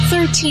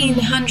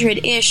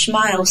1,300-ish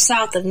miles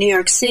south of New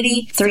York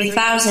City,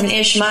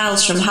 3,000-ish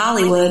miles from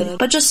Hollywood,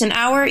 but just an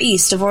hour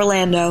east of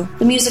Orlando.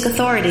 The Music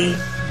Authority.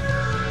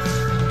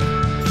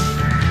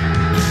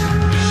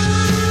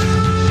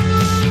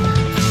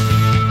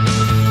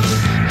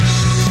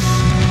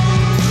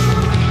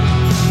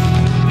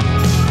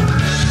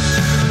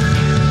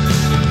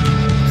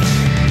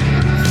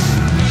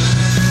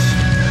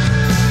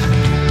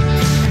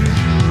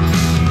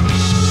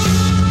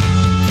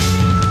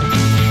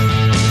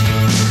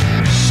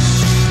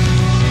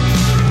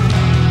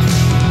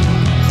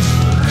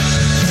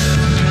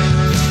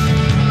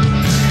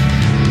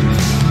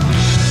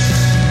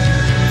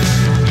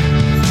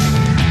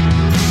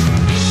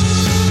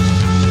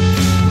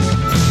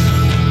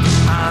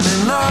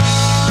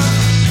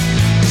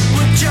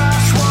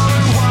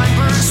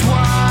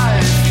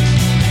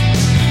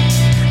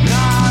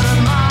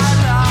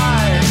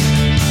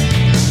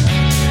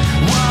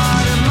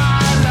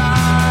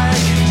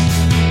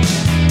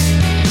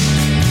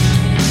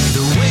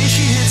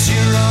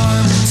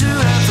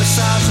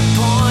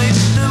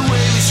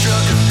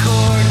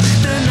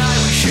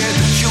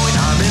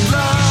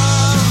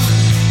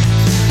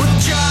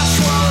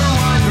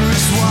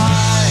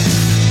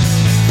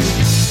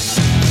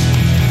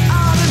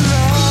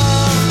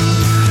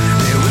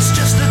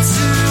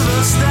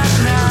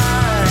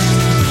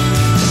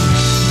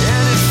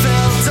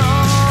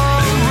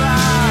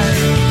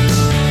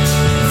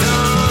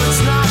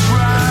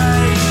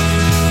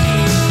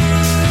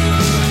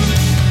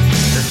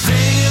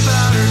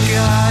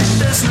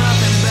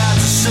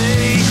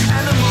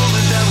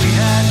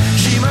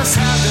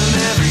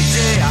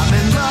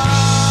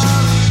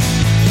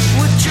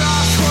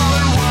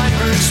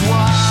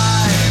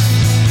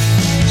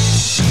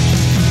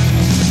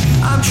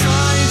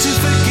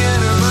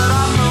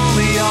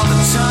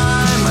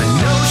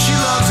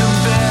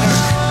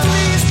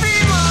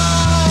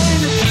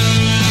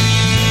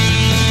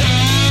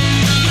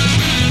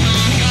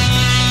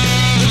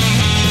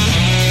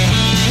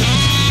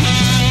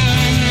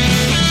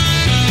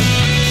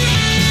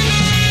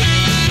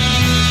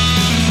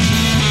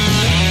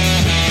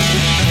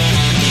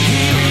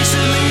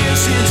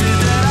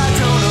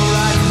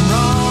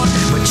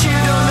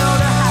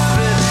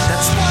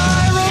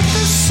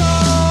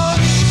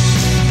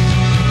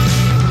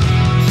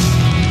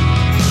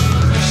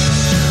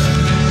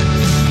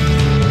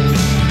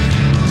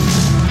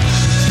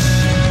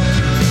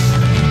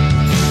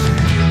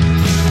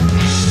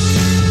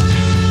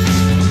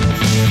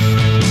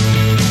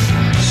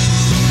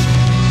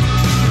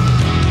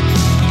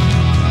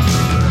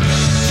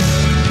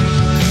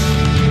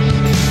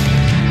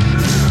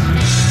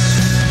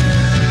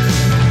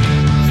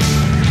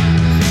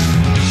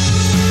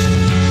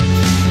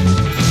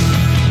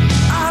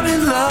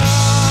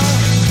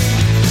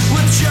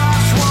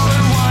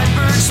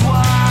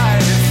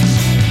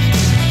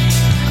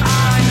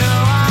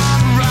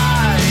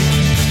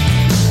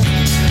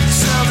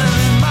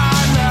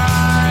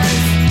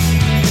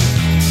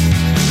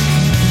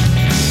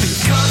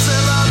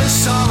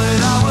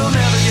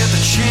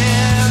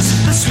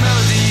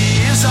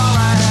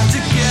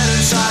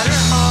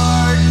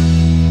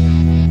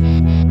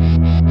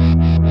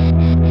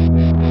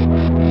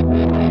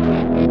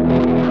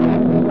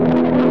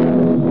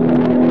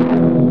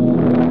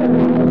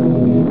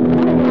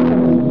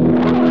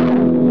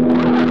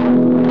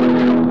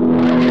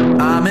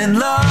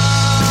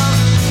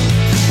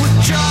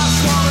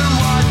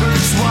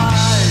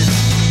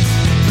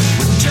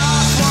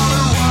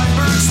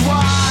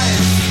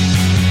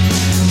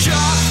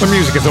 The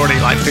Music Authority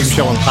live stream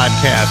show and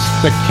podcast,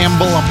 The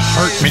Campbell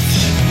Apartment.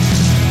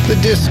 The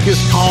disc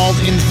is called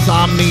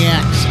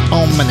Insomniac's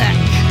Almanac.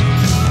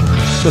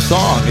 The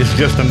song is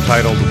just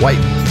entitled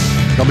Wife,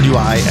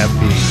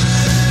 W-I-F-E.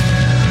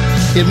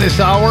 In this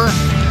hour,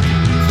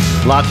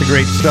 lots of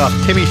great stuff.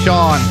 Timmy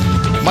Shawn,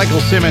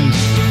 Michael Simmons,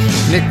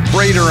 Nick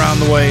Prater on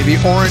the way, the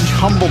Orange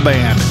Humble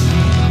Band.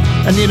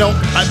 And you know,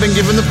 I've been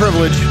given the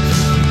privilege,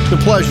 the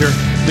pleasure,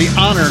 the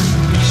honor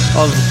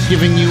of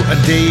giving you a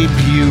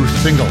debut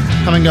single.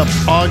 Coming up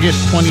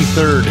August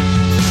 23rd,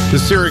 the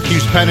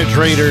Syracuse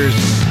Penetrators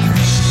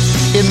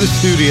in the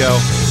studio,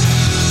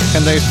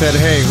 and they said,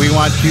 hey, we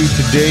want you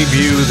to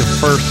debut the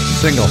first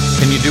single.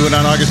 Can you do it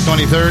on August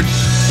 23rd?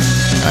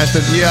 And I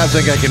said, yeah, I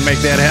think I can make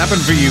that happen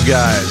for you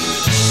guys.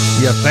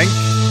 You think?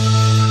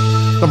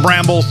 The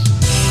Brambles,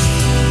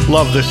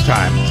 Love This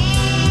Time.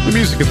 The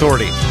Music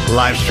Authority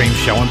live stream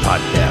show and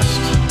podcast.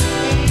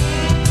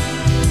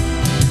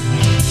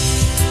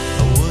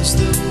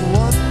 The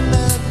one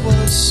that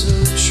was so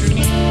true.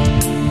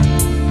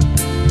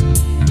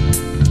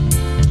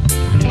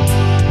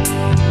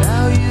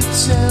 Now you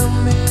tell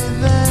me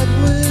that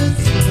we're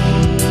through.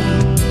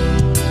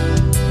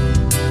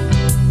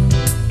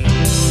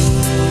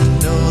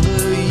 All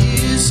the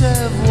years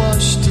have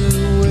washed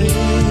away.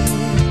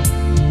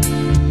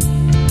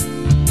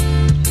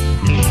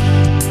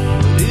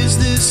 What is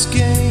this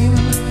game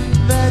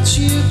that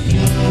you play?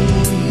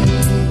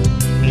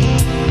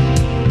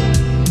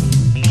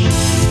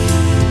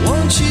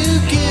 Won't you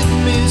give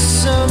me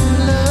some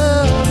love?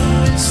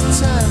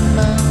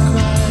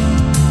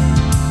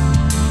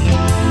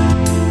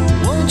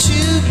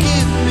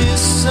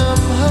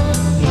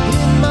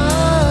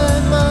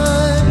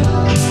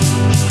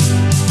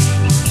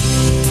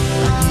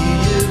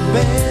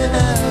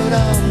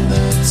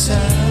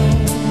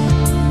 town.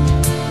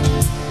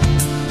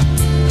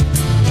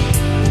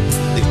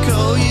 They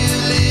call you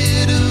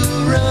little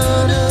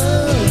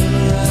runaround.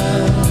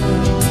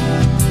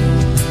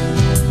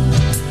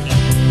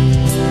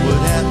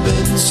 What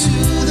happened to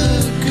the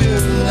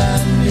girl I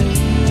knew?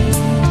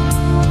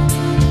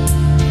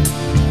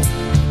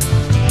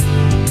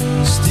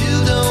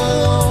 Still don't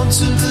want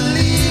to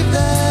believe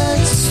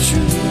that's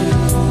true.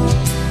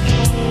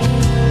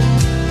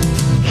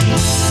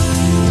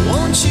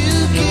 Won't you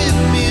give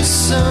me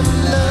some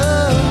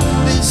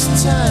love? This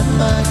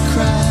time I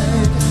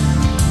cried.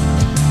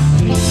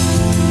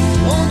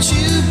 Won't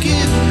you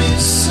give me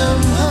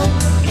some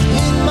hope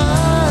in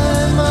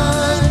my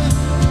mind?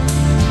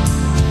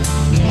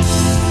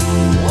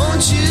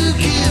 Won't you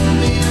give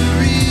me a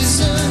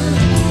reason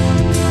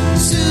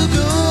to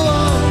go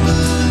on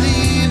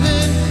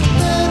believing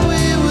that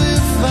we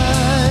will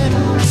find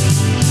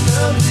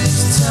love this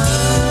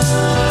time?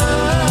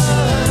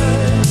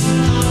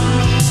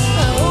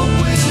 I hope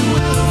we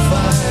will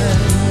find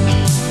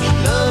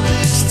love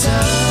this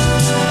time.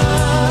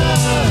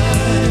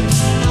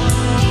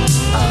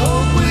 I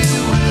hope we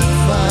will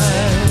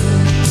find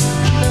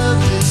love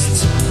this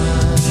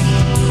time.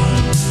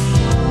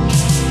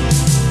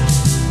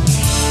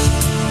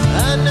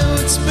 I know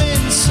it's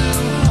been so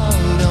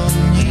hard on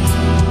you.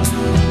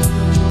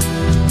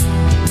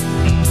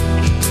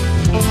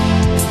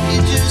 You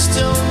just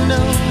don't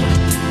know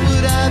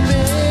what I've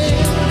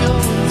been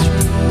going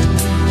through.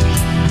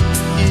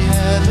 You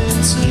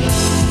haven't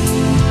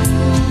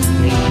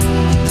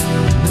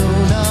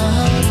no,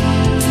 not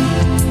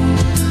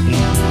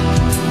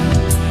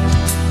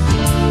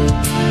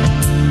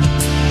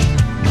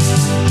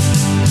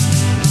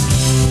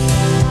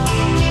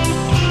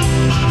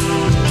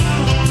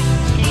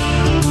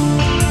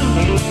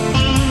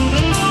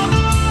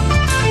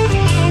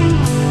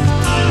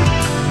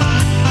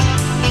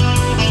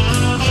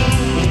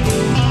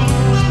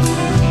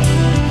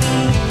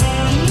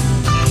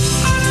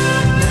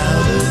now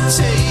the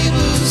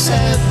tables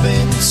have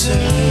been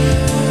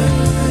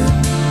turned.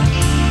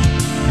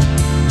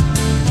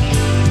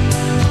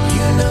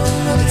 You know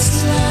what it's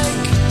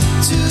like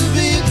to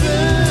be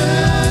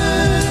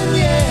burned,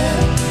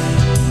 yeah.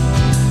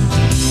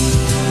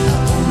 I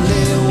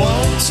only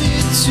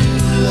wanted to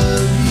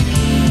love you.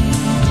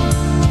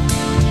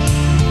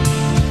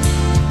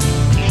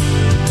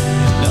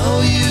 And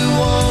all you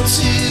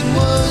wanted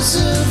was a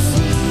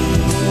fool.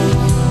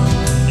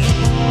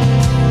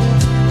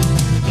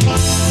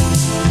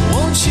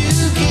 Won't you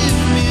give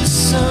me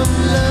some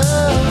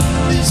love?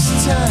 This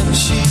time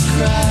she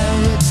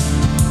cried.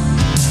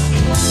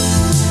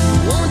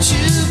 Won't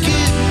you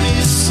give me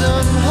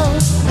some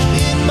hope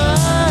in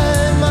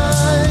my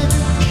mind?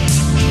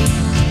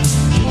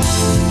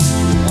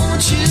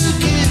 Won't you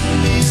give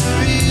me a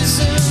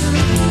reason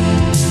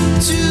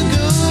to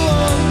go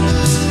on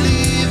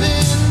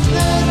believing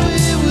that we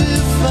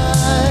will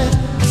find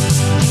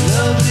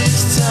love this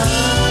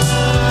time?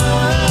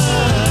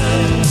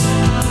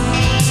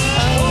 I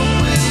hope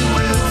we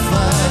will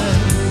find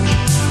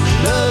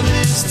love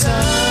this time.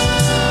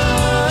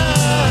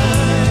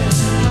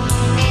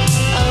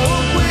 I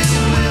hope we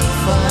will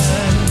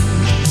find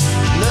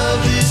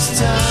love this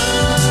time.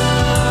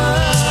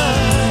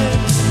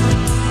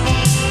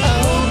 I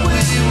hope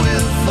we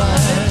will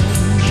find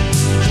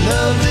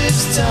love this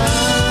time.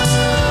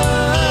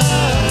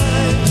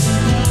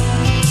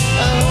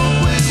 I hope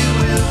we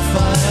will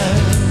find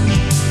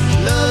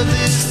love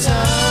this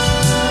time.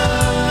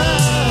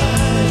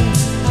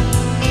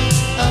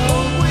 I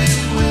hope we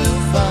will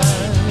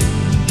find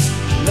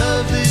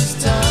love this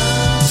time.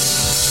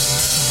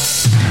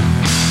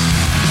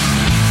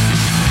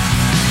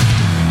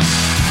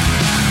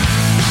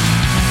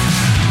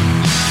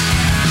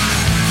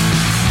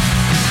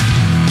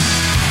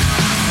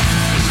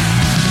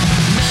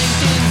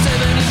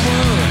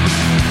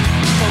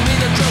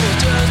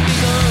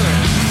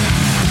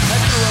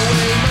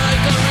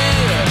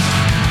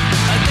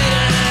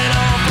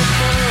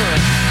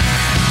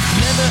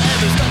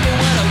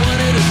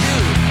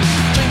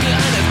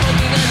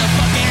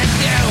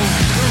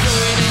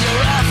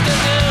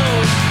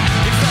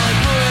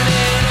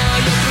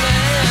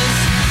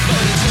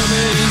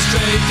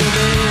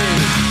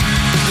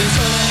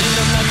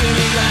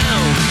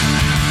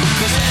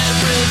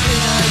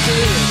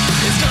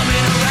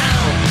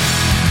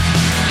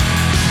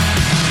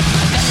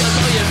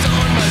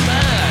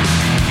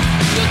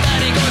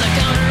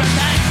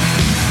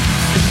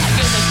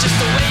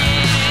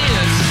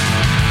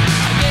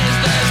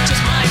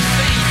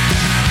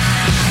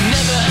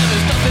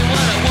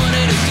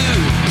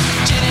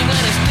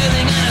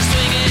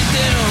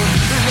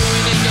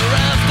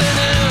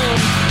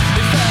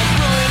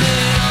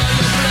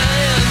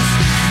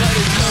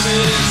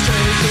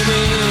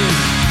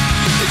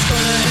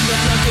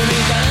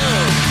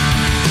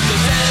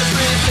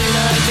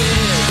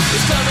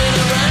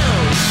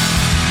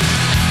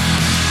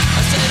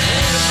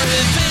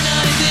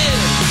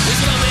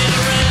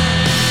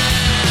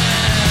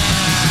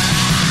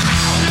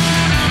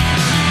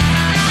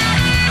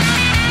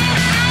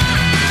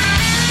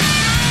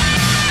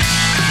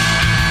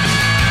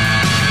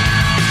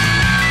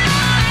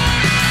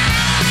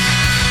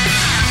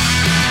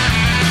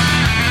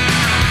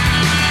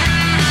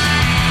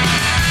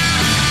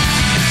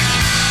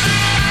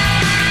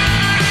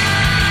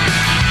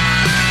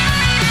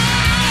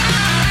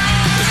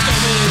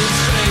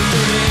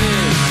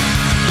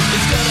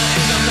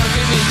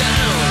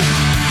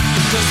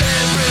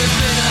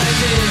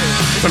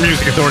 The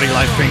Music Authority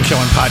live stream show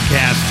and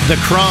podcast. The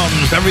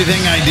Crumbs, Everything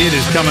I Did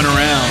Is Coming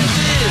Around.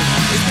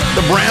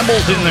 The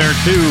Brambles in there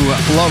too,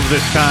 love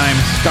this time.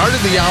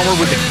 Started the hour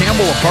with the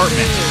Campbell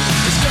Apartment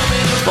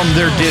from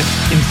their disc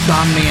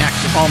Insomniac's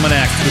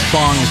Almanac. The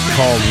song is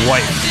called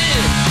Wife.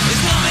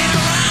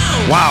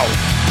 Wow.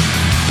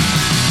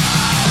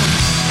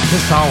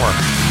 This hour.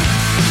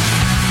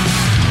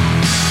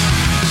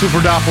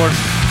 Super Doppler,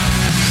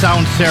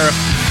 Sound Seraph,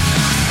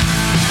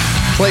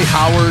 Clay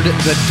Howard,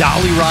 the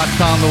Dolly Rots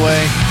on the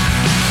way,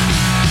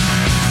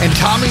 and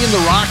Tommy and the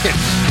Rockets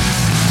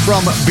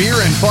from Beer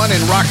and Fun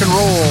and Rock and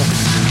Roll.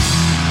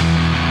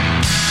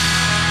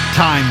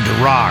 Time to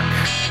Rock.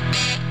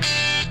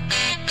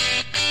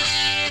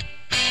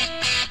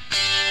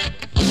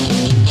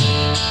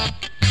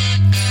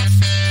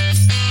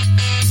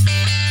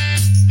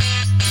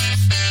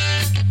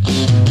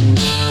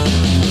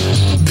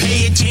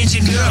 Pay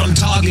attention, girl, I'm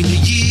talking to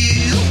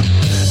you.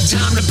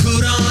 Time to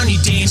put on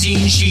your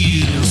dancing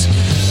shoes.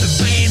 The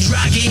band's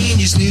rocking,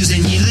 you snooze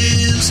and you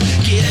lose.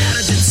 Get out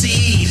of the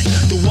seat,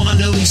 the one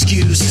no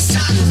excuse. It's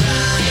time to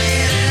ride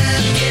it,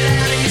 get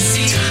out of your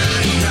seat.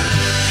 Time to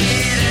ride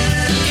it,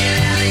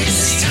 get out of your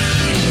seat.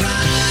 Time to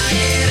ride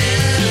it,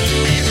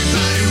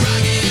 everybody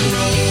rock and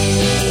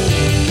roll.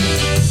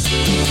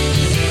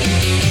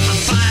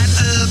 I'm fired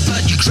up,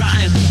 but you're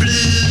crying the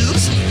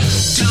blues.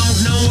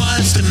 Don't know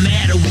what's the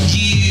matter with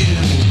you.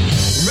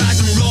 Rock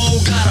and roll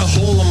got a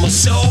hold on my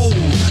soul.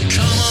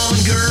 Come on,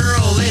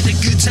 girl, let the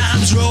good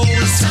times roll.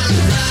 It's time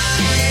to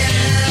ride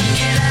it,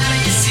 get out of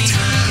your seat.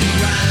 Time to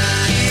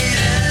ride it,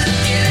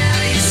 get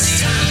out of your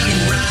seat. Time to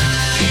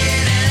ride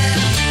it,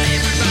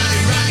 everybody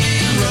rock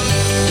and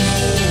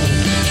roll.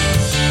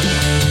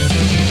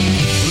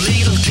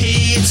 Little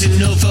kids and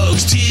no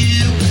folks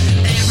too.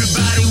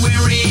 Everybody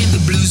wearing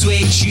the blue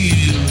suede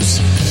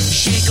shoes.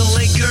 Shake a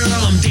leg, girl,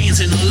 I'm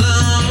dancing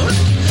alone.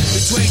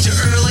 It's way too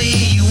early,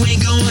 you ain't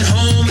going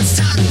home. It's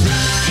time to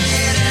ride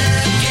it,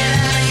 get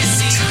out of your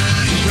seat.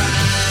 Time to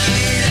ride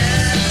it,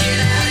 get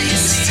out of your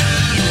seat.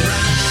 Time to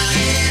ride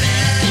it,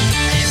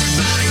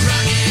 everybody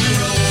rock and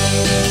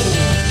roll.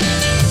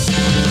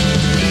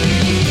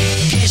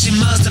 Guess you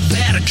must have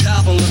had a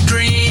couple of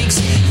drinks.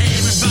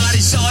 Everybody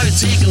saw you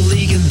take a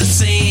leak in the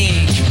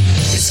sink.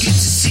 It's good to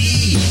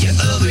see you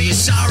over your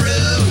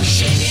sorrow,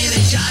 shaking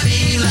and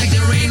jiving like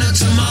there ain't no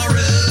tomorrow.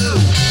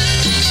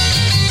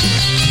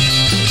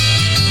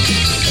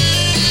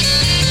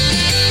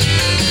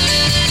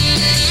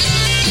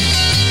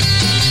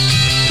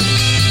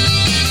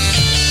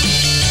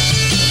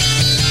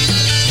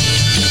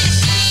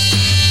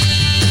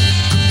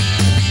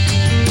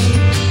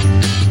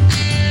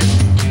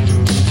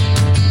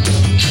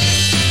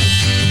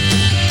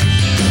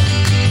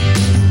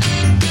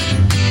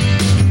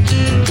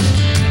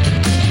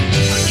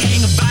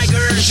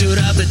 Showed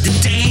up at the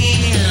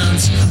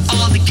dance.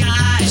 All the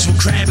guys were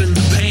grabbing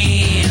the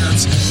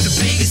pants. The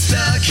biggest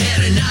thug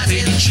had a knife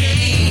and a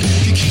chain.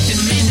 You kicked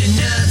him in the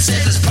nuts,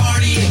 said let's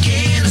party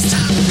again. It's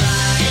time to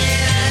ride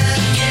it,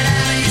 get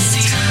out of your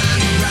seat. Time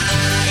to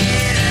ride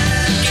it,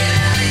 get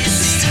out of your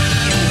seat.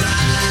 Time to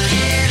ride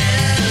it,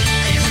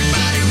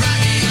 everybody rock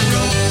and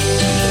roll.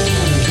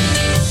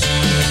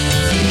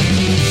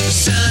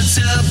 Sun's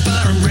up,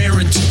 but I'm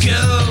raring to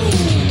go.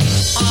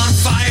 On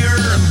fire,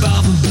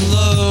 above and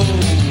below.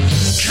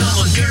 Come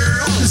on,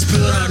 girl, let's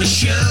put on a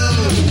show.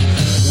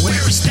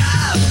 Where we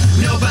stop,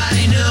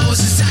 nobody knows.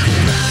 It's time to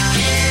ride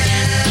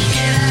it,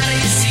 get out of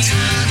your seat.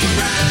 Time to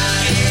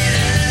ride it,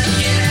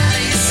 get out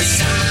of your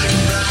seat. Time to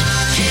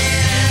ride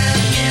it,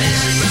 get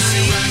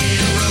everybody rock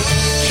and roll.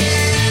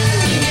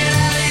 Get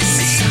out of your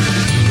seat.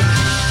 Time to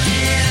ride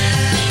it,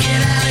 get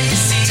out of your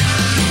seat.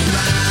 Time to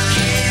ride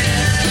it,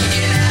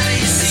 get out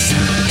of your seat.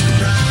 Time to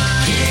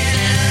ride it,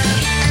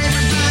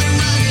 everybody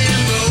rock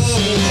and roll.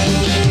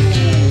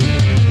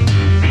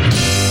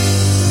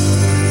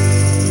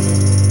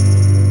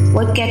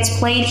 What gets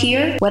played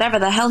here? Whatever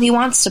the hell he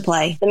wants to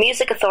play. The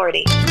Music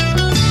Authority.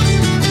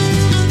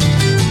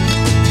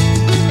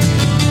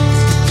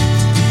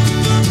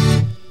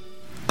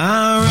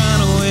 I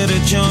ran away to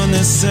join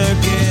the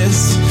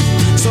circus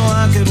so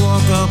I could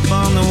walk up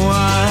on the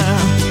wire,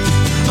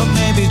 or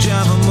maybe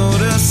drive a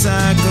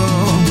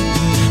motorcycle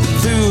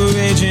through a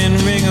raging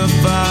ring of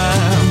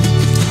fire.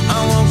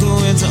 I won't go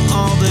into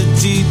all the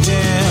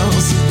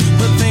details,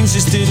 but things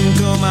just didn't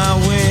go my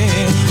way.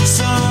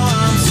 So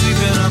I'm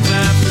sweeping up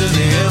after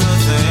the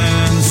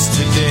elephants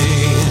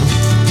today.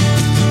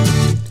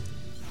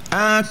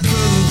 I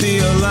couldn't be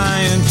a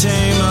lion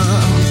tamer.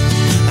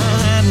 I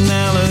had an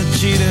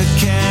allergy to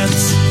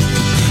cats.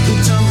 The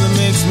tumbler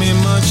makes me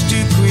much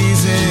too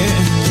queasy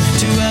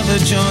to ever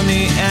join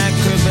the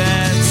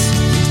acrobats.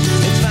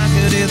 If I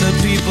could hear the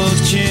people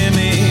cheer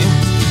me,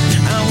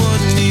 I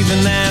wouldn't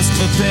even ask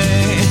for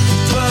pay.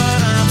 But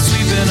I'm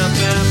sweeping up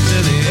after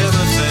the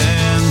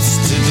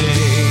elephants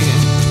today.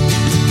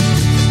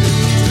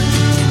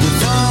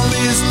 With all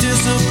these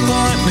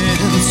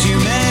disappointments, you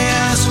may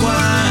ask why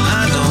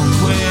I don't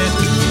quit.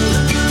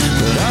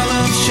 But I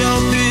love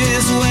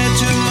showbiz way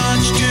too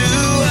much to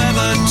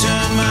ever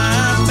turn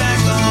my back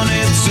on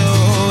it. So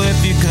if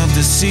you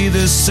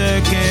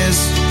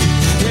circus.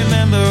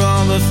 Remember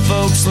all the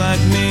folks like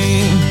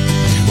me.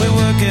 We're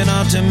working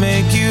hard to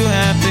make you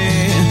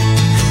happy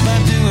by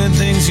doing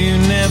things you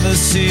never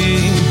see.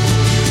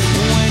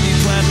 When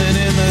you're clapping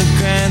in the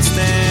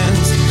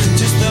grandstands,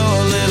 just throw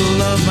a little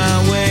love my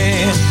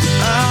way.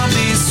 I'll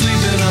be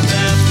sweeping up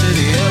after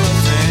the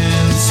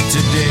elephants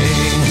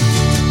today.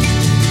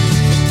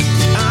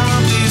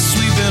 I'll be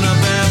sweeping up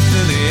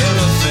after the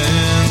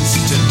elephants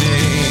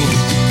today.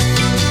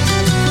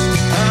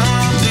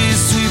 I'll be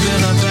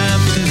sweeping up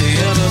after the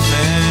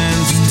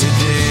elephants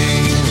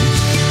today.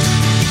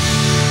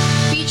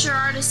 Feature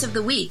Artist of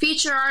the Week.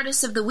 Feature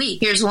Artist of the Week.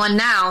 Here's one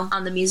now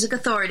on the Music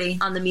Authority.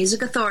 On the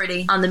Music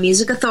Authority. On the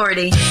Music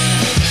Authority.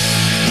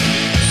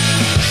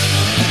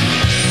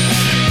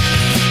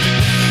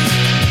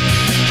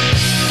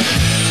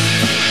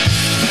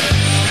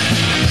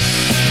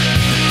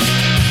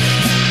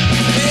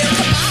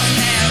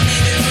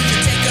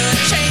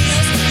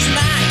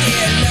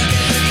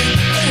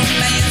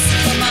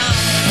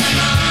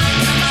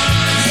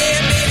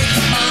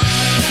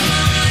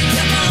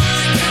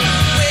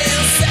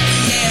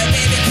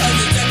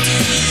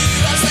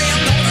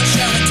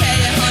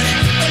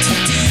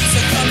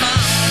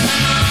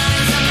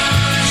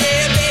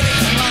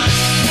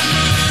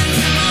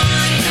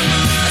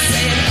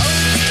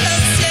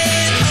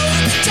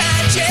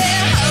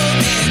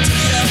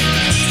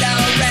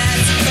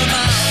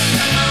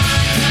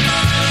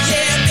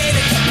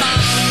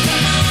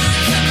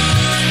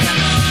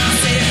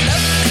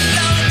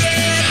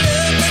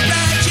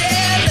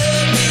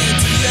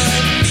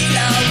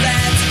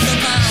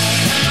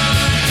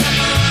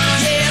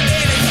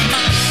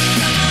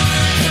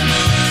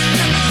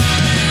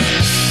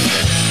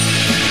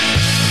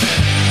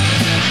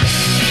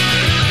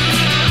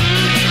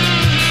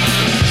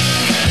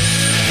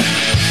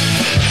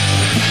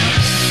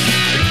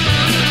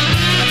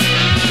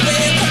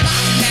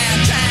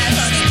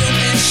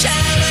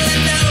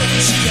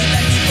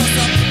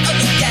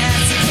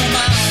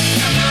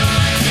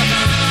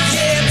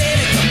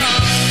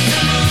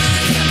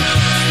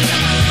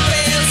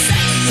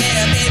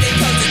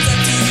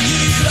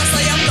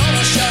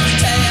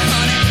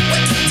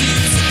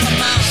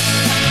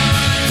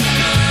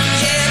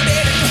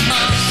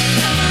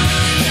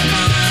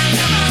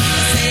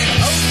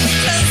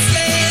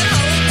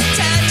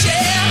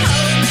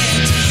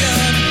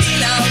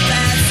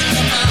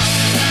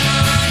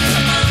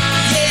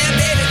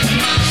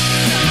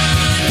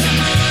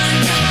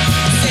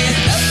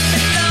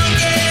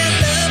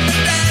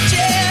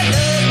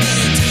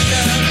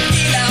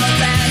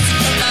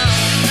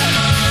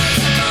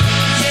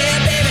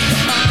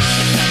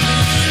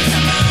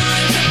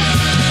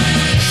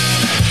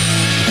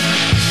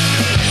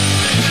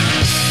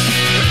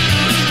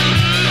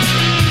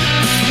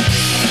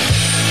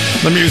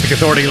 The Music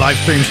Authority live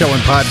stream show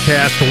and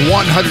podcast, 100%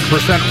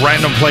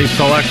 random play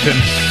selection.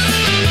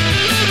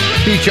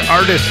 Feature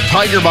artist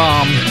Tiger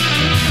Bomb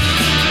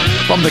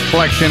from the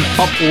collection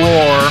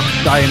Uproar,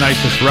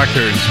 Dionysus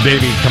Records,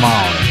 Baby Come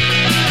On.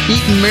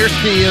 Eaton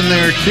Mirsky in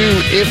there too,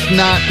 If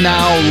Not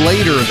Now,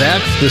 Later,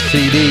 that's the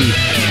CD.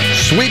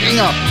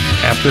 Sweeping Up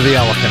After the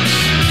Elephants.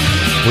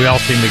 We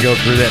all seem to go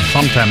through that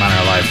sometime in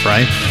our life,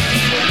 right?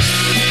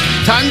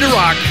 Time to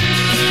Rock.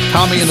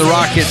 Tommy and the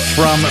Rockets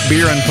from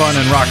Beer and Fun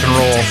and Rock and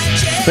Roll.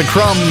 The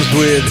Crumbs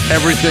with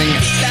Everything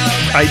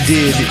I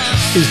Did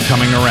Is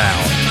Coming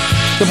Around.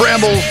 The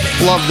Brambles,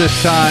 Love This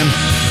Time.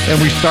 And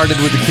we started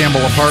with the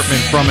Campbell Apartment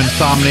from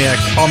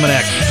Insomniac's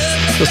Almanac.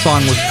 The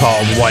song was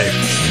called Wife.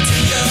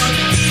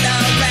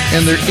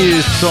 And there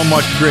is so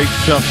much great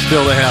stuff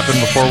still to happen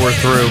before we're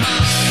through.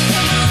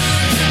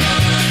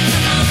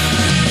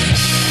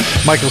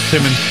 Michael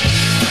Simmons,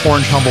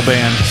 Orange Humble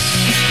Band.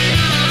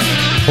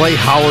 Clay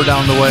Howard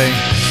down the way.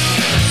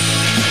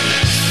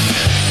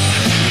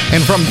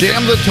 And from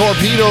Damn the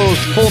Torpedoes,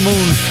 Full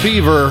Moon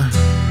Fever,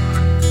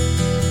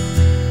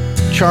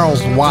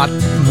 Charles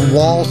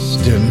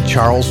Walston.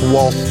 Charles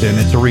Walston.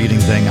 It's a reading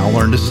thing. I'll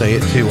learn to say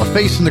it too. A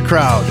Face in the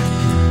Crowd.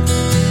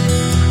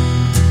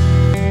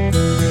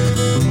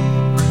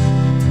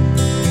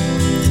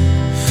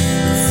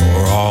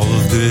 For all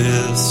of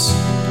this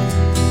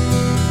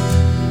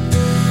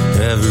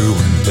ever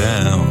went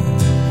down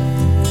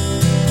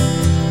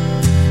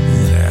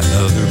in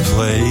another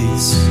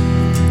place,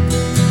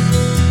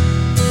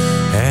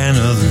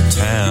 another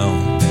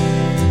town,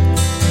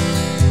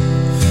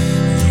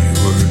 you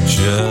were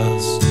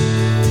just a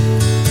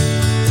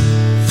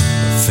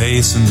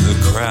face in the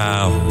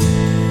crowd.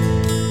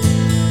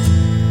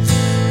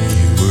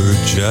 You were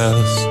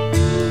just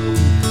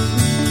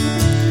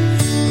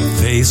a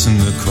face in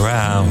the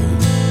crowd.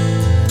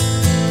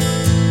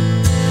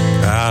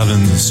 Out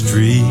in the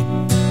street,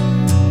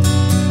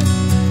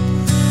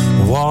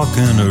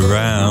 walking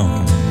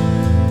around,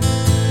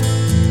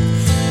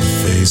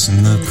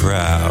 facing the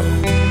crowd.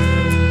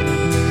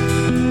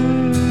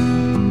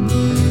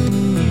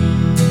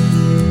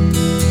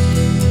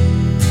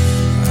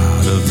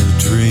 Out of the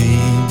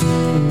dream,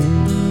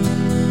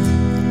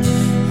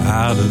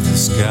 out of the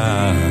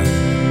sky,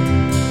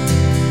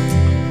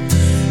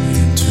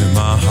 into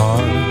my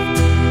heart,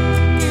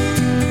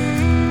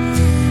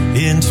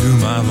 into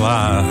my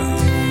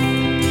life.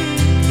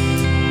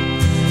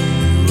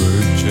 You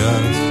were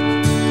just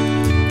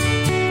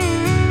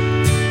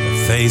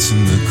a face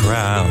in the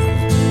crowd.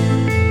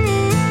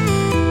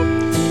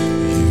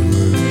 You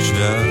were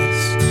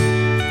just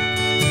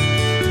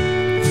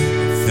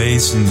a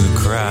face in the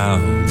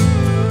crowd.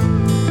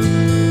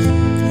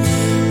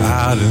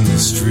 Out in the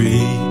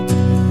street,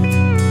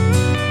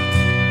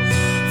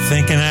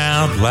 thinking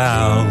out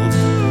loud,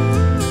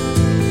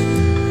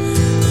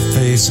 a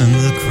face in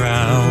the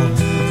crowd.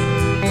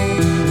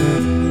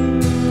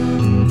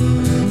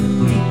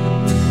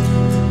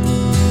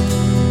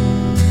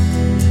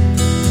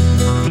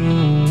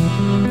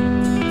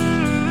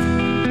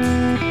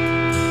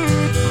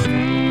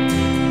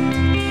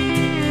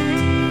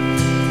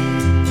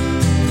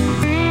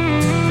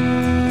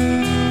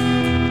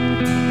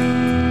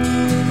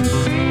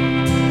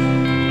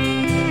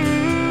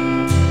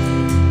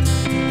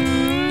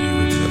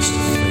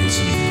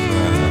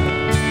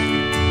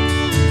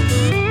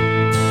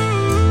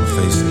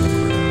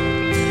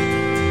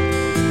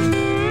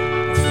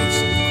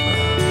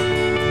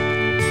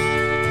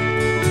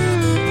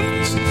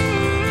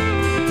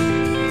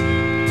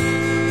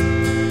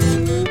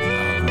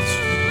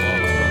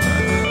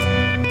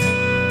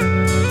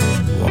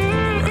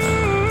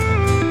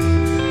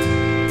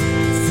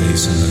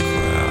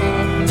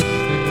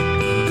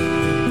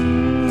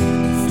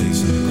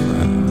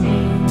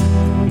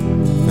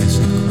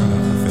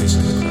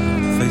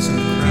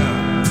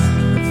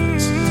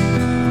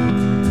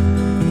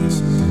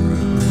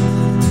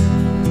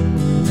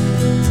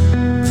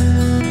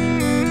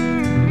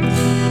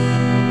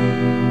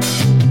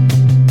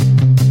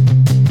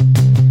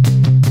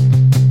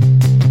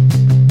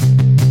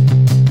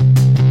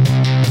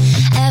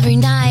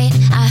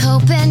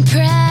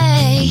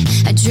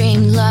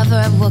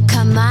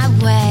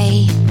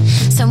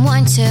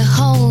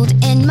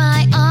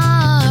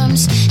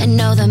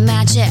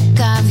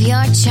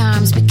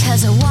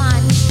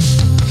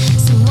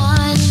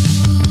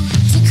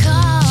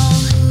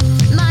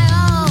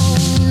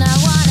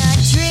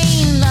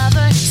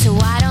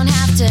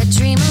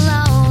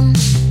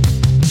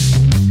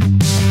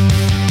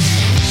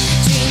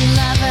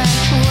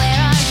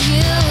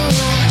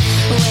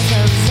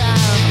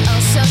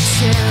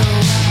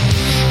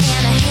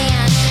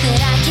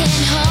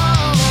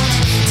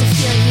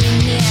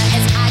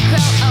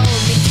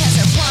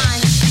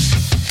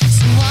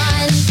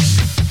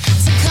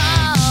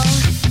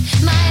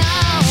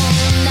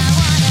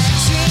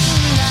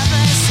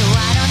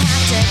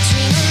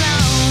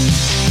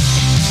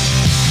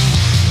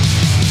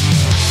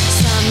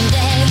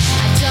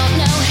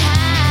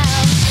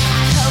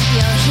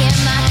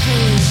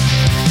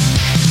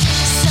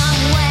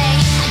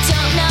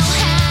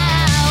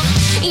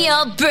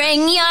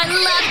 Bring your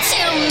love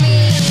to me,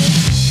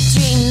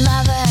 dream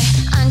lover.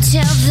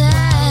 Until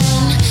then,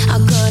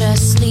 I'll go to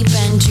sleep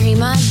and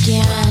dream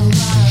again.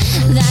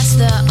 That's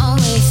the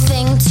only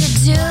thing to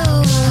do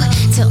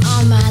till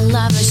all my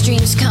lovers'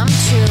 dreams come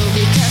true.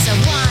 Because I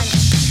want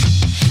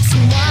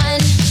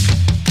someone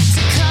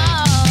to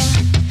call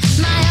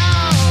my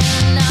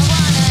own. I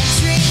want a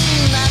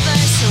dream lover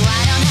so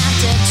I don't have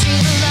to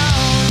dream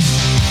alone.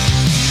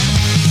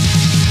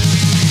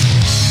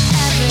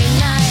 Every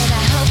night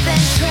I hope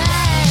and pray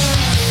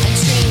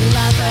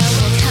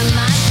will come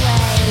my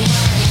way.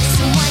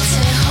 Someone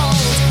to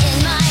hold in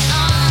my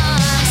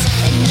arms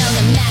and know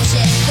the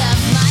magic of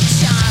my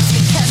charms.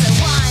 Because I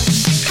want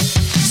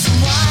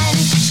someone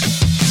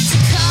to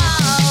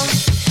call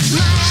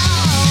my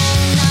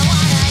own. I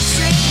want a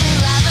dream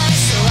lover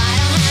so I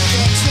don't have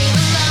to dream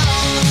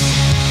alone.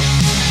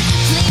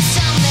 Please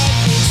don't make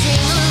me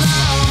dream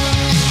alone.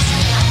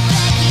 I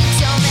beg you,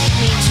 don't make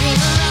me dream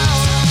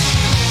alone.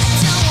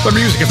 The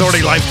Music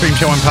Authority live stream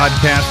show and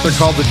podcast. They're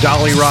called the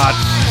Dolly Rot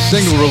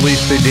single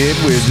release they did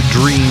with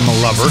Dream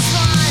Lover.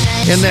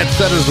 In that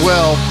set as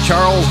well,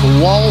 Charles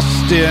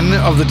Walston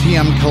of the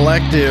TM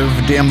Collective,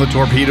 Damn the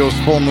Torpedoes,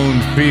 Full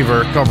Moon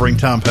Fever, covering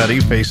Tom Petty,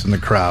 Face in the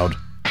Crowd.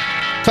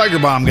 Tiger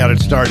Bomb got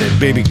it started,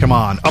 Baby Come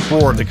On,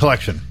 Uproar, the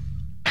collection.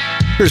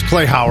 Here's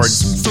Clay Howard.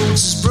 Some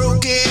folks is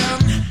broken,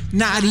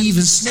 not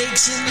even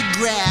snakes in the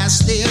grass,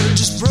 they're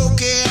just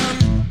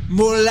broken,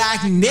 more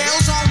like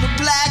nails on the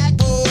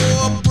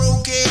blackboard.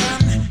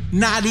 Broken,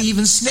 not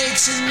even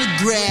snakes in the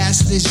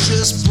grass, they're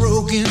just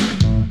broken.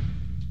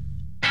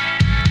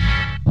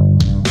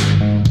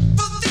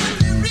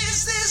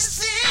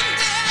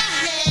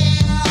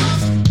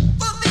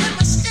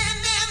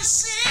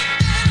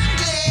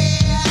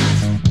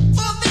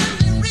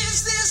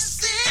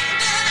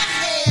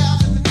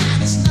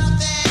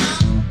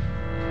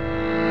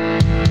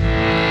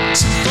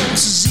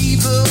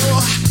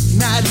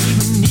 Not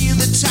even near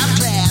the top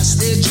class,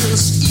 they're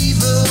just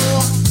evil.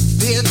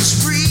 They're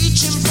just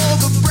reaching for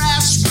the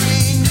brass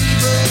ring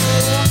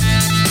evil.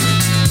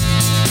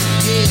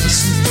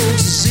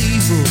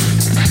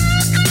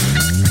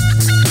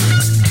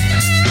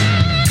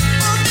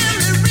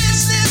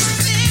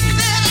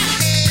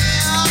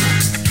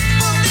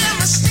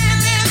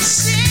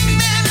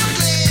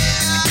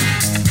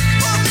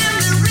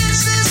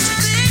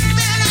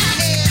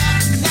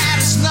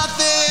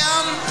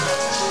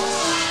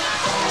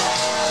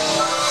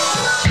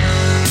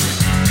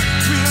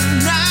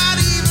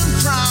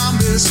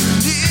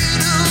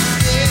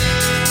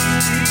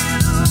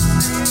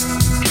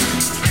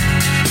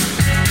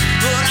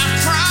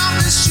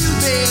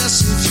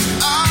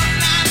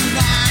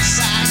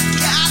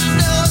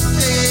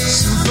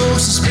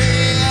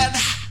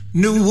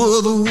 No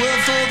other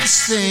word for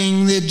this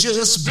thing, they're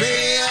just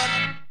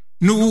bad.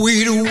 No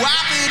way to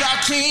wipe it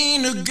all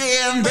clean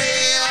again,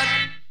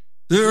 bad.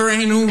 There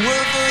ain't no word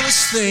for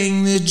this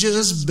thing, they're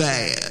just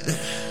bad. For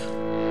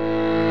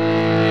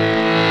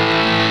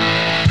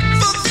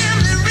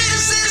them there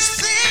is this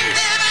thing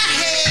that I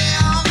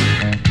have.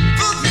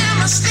 For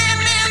them I stand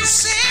and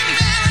sing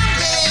that I'm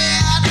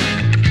glad.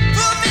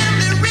 For them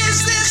there is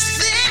this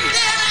thing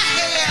that I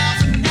have,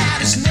 and that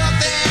is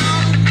nothing.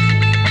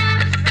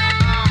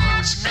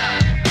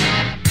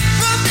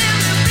 For them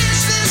there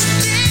is this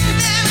thing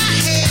that I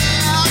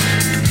have.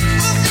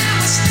 For them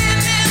I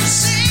stand and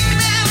sing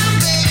that I'm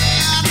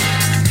glad.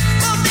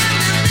 For them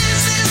there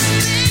is this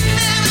thing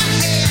that I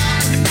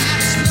have, and that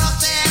is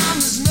nothing.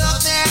 There's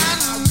nothing.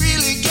 I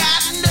really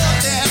got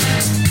nothing.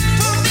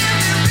 For them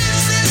there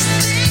is this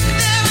thing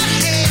that I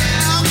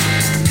have.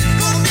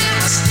 For them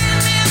I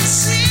stand and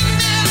sing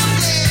that I'm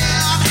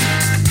glad.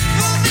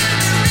 For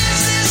them there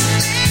is this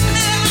thing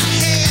that I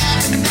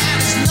have, and that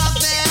is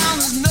nothing.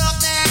 There's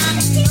nothing.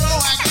 No,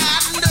 I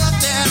got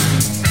nothing.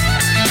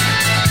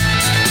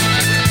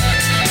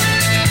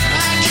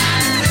 I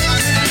got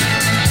nothing.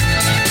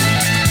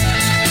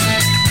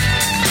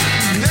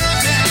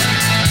 Nothing.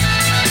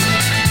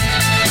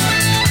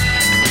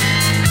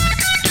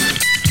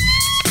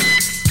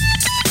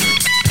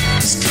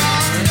 It's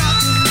called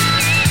nothing.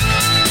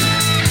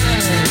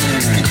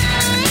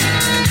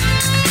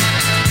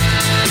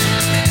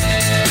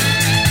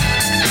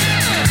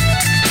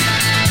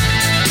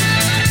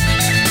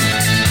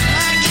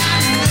 I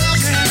got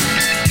nothing.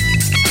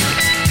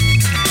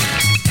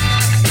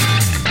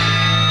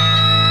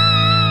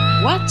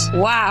 What?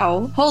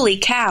 Wow. Holy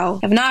cow.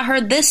 I've not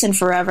heard this in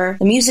forever.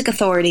 The Music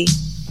Authority.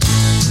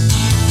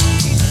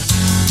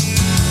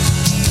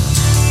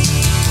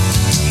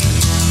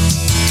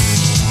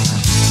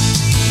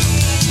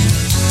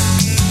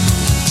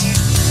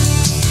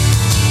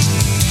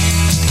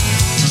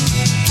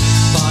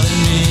 Pardon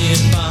me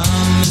if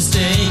I'm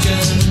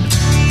mistaken.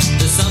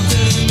 There's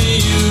something in me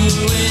you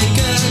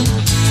awaken.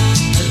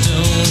 I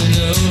don't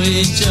know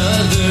each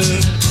other.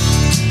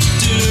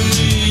 Do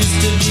we used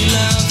to be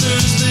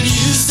lovers, but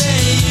you say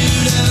you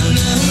don't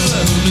know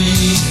me.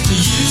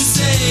 You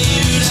say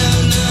you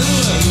don't know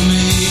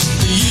me.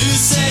 You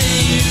say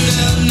you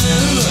don't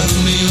know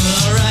me.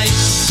 Well, alright.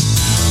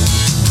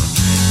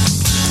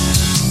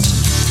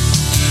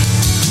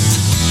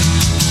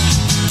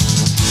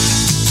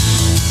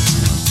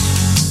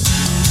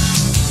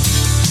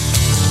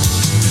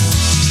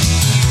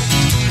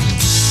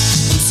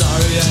 I'm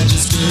sorry, I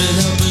just couldn't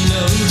help but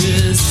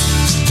notice.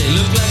 They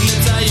look like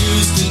lips I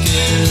used to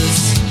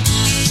kiss.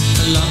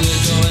 Long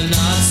ago and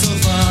not so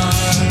far.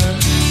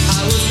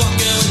 I was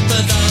walking with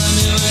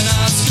Bartholomew and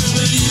Oscar,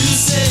 but you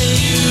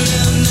say you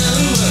don't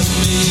know of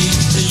me.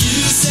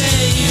 You say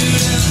you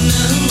don't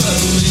know of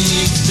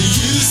me.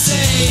 You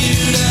say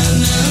you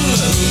don't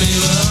know of me.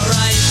 Well,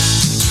 alright.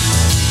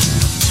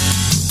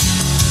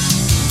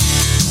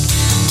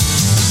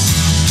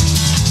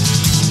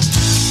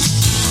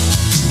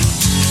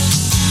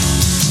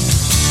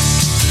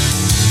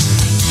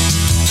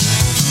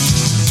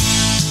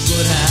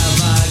 What have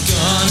I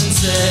gone and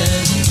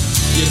said?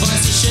 Your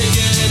voice is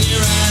shaking and your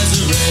eyes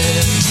are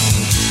red.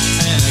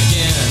 And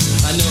again,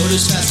 I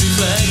notice fast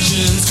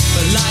reflections,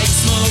 but like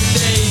smoke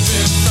they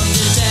drip from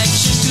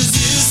detection. 'Cause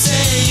you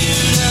say you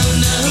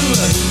don't know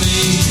of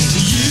me.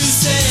 You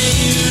say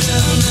you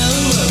don't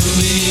know of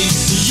me.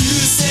 You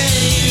say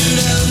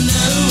you don't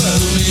know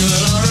of me.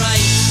 Well,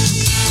 alright.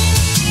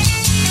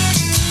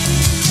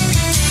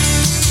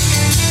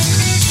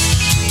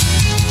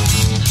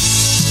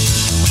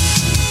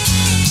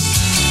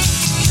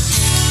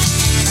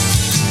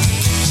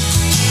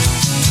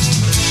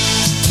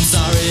 I'm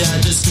sorry, I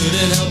just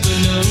couldn't help but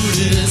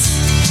notice.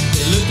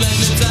 They look like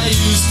lips I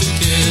used to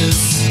kiss.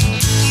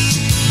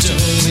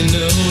 Don't we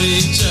know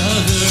each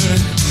other?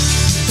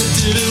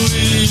 Didn't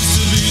we used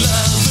to be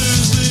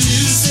lovers? But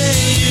you say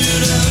you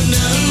don't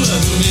know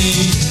of me.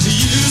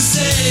 You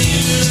say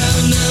you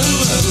don't know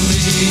of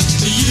me.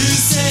 You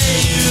say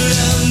you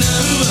don't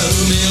know of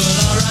me.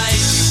 Well,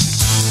 alright.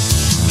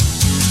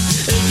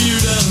 If you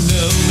don't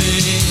know me,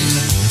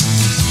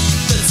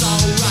 that's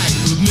alright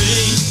with me.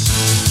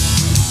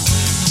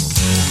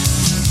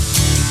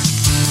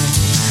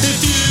 If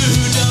you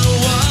don't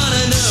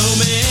wanna know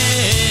me,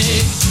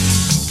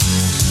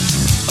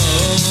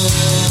 oh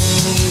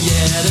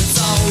yeah, that's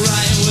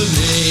alright with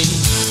me.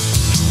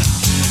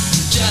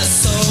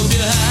 Just hope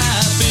you're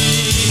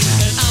happy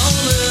and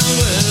only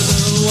with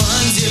the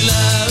ones you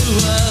love.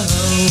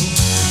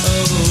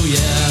 Oh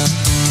yeah,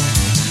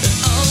 and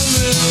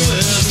only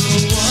with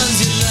the ones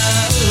you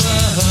love.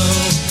 Oh.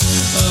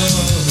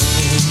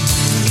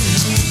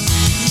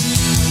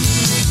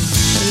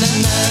 Na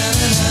na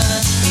na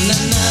na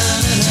na na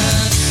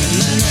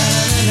na na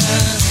na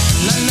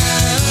na na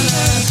na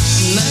na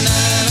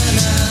na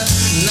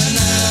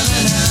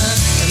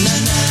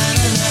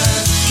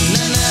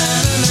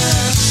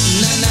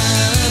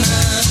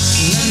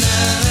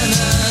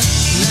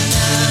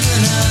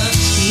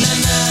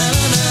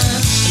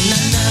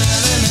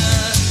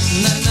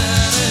na na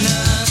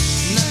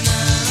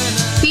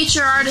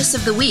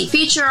Artist of the Week.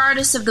 Feature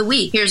Artist of the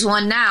Week. Here's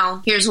one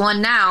now. Here's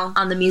one now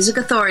on the Music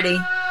Authority.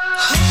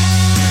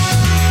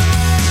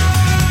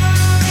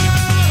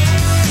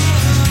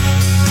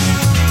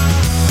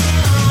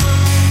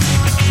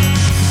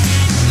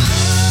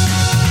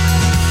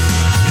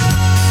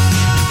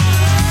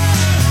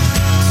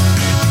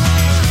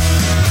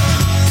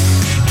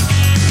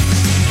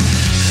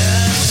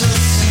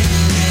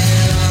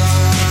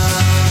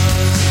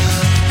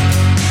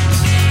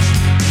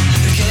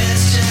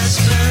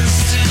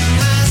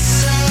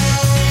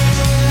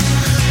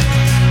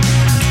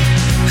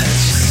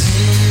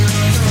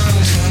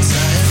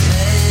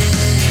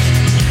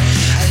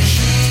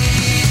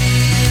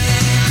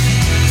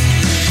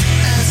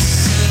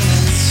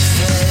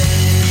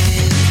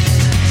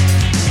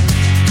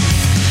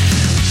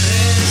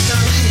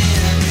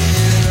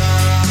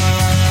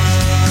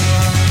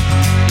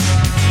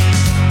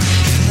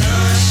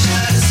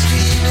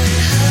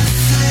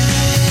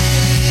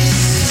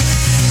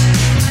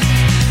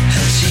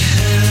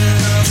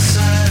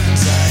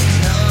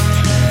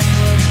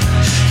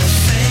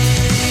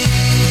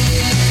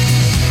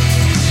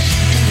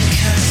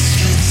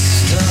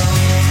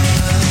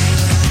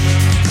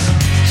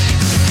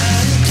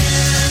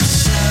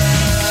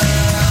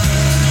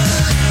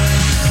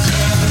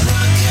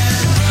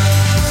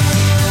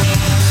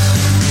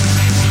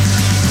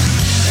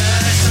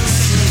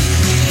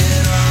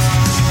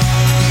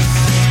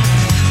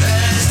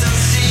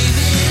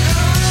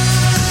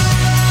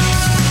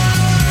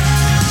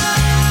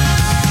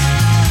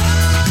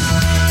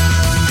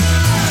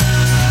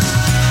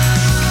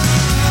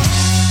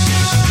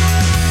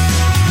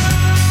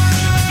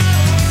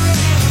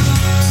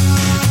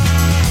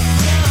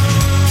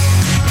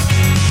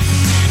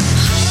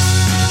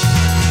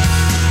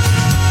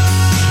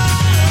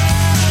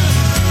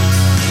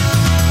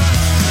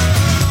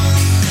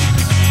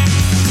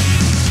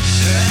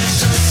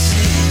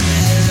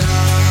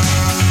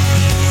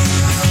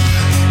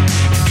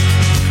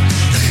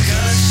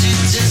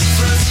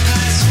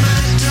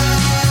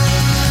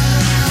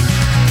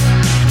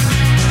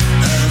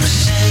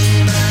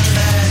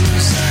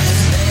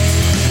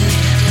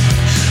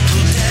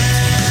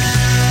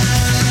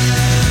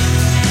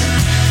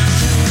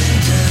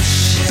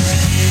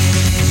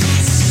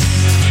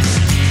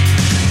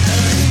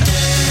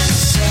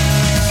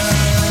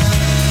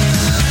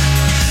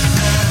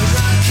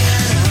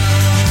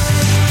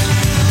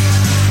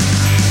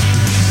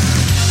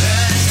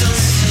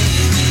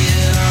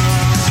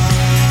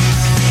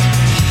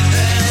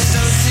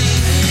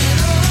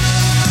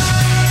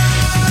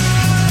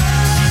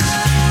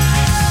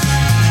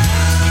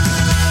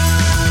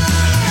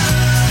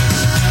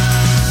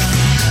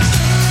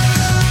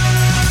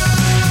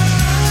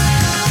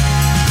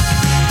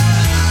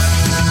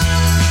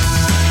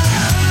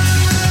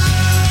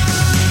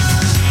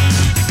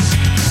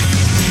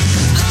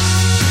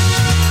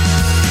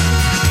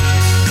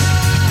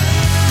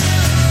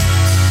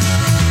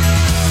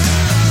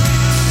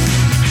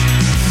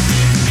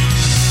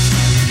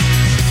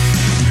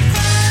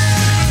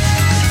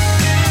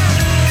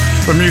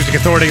 From Music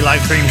Authority live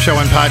stream show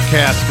and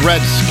podcast,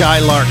 Red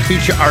Skylark,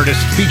 feature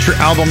artist, feature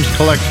albums,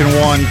 collection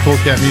 1,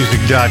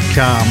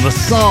 coolcatmusic.com. The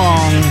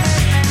song,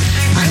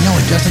 I know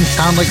it doesn't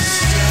sound like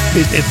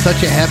it's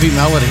such a heavy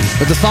melody,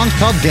 but the song's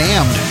called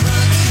Damned.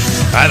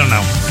 I don't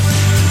know.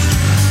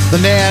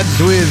 The Nads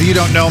with You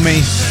Don't Know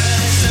Me.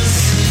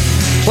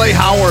 Play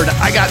Howard,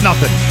 I Got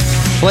Nothing.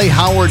 Play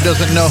Howard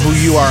Doesn't Know Who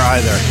You Are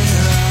Either.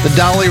 The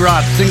Dolly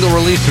Roth single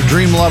release of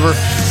Dream Lover.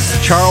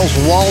 Charles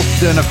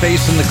Walston, A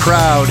Face in the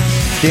Crowd.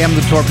 Damn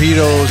the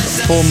Torpedoes,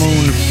 Full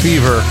Moon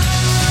Fever.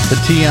 The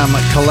TM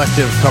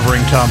Collective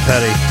covering Tom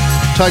Petty.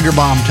 Tiger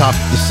Bomb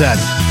topped the set.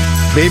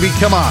 Baby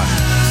Come On.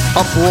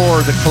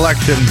 Uproar, the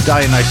collection,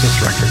 Dionysus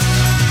Records.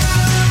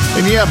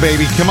 And yeah,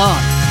 Baby Come On.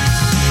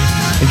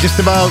 In just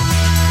about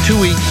 2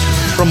 weeks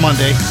from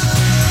Monday,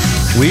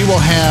 we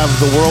will have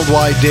the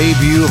worldwide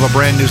debut of a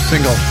brand new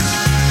single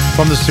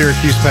from the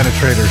Syracuse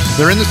Penetrators.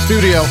 They're in the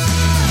studio.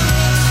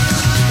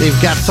 They've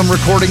got some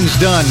recordings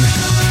done,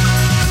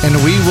 and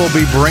we will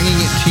be bringing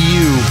it to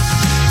you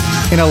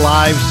in a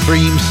live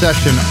stream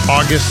session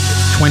August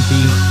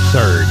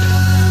 23rd.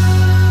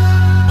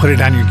 Put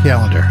it on your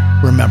calendar.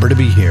 Remember to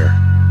be here.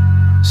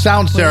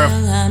 Sound Seraph.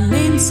 Well, I'm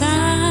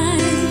inside.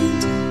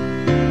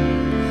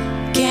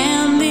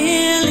 Can't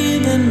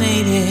believe they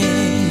made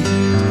it.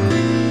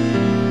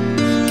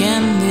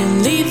 Can't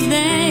believe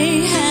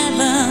they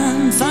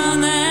haven't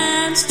found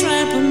that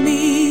strap on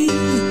me.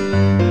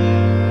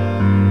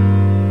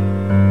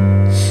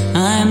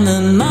 I'm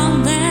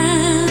among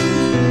them.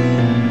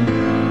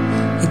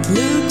 It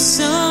looks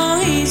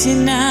so easy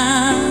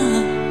now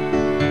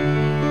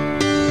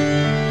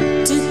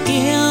to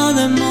kill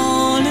them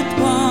all at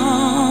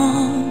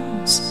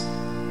once.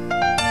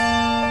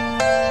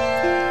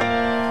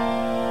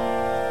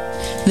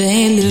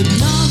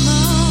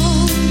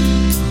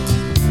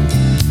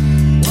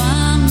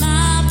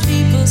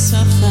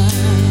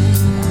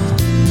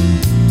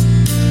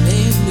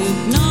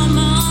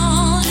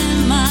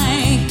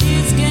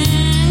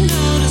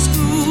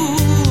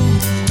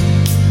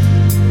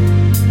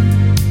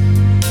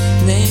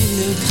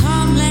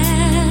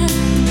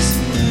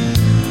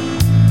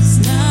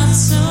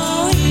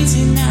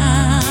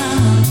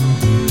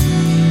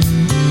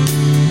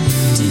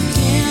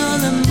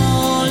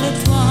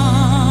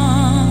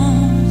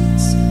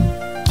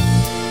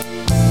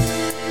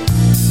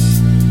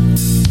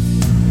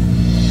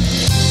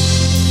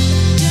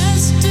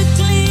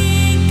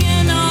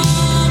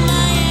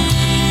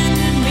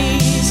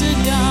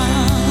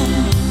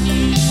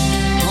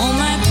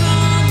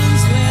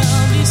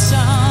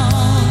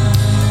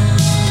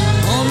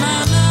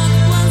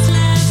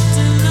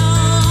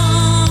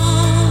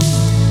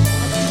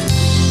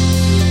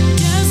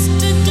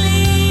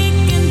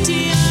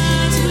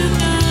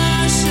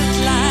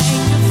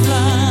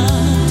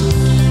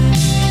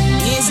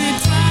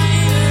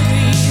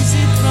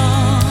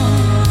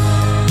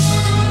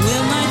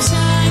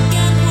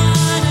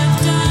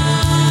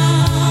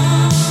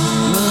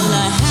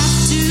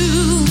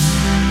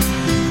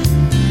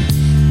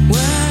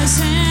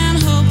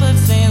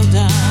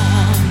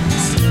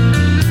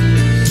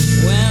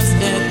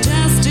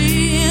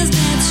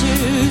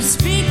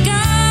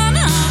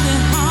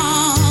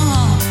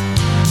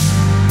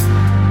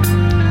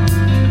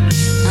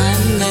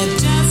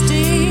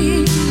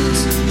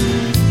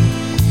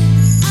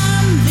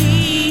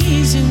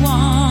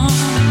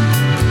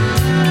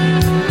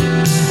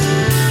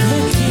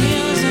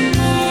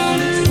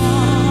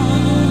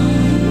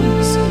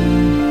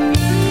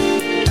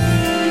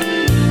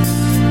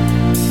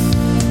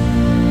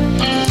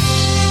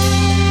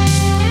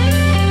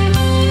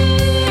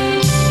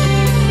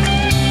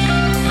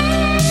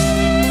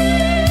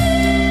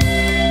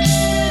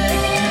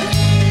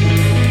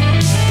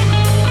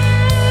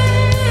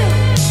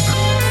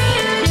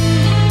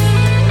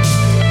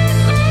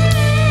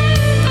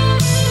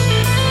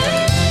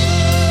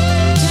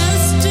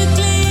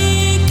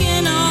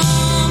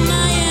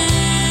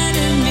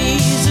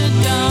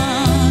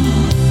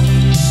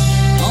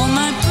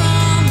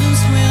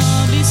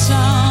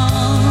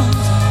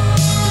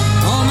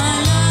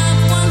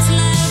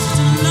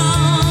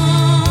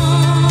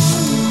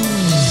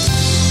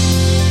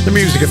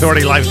 Music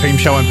Authority live stream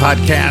show and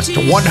podcast,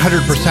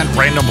 100%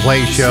 random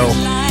play show,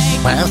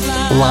 last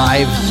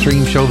live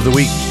stream show of the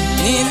week.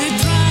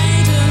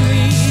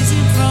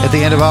 At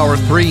the end of hour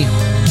 3,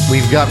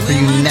 we've got for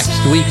you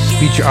next week's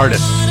feature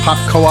artists, Pop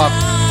Co-op,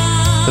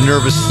 The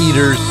Nervous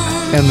Eaters,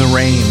 and The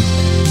Rain.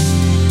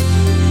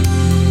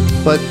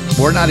 But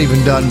we're not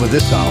even done with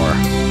this hour.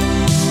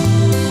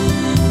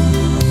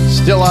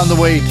 Still on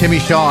the way, Timmy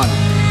Shawn.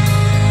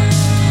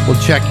 We'll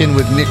check in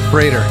with Nick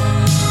Frater.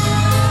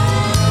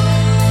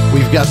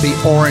 We've got the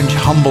Orange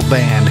Humble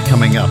Band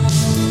coming up.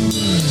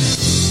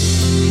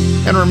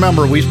 And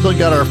remember, we still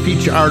got our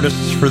feature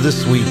artists for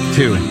this week,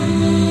 too.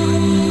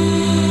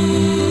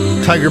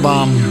 Tiger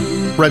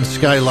Bomb, Red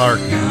Skylark,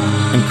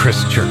 and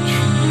Chris Church.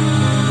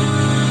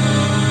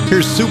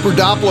 Here's Super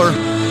Doppler.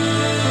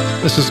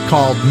 This is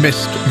called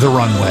Missed the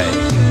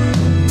Runway.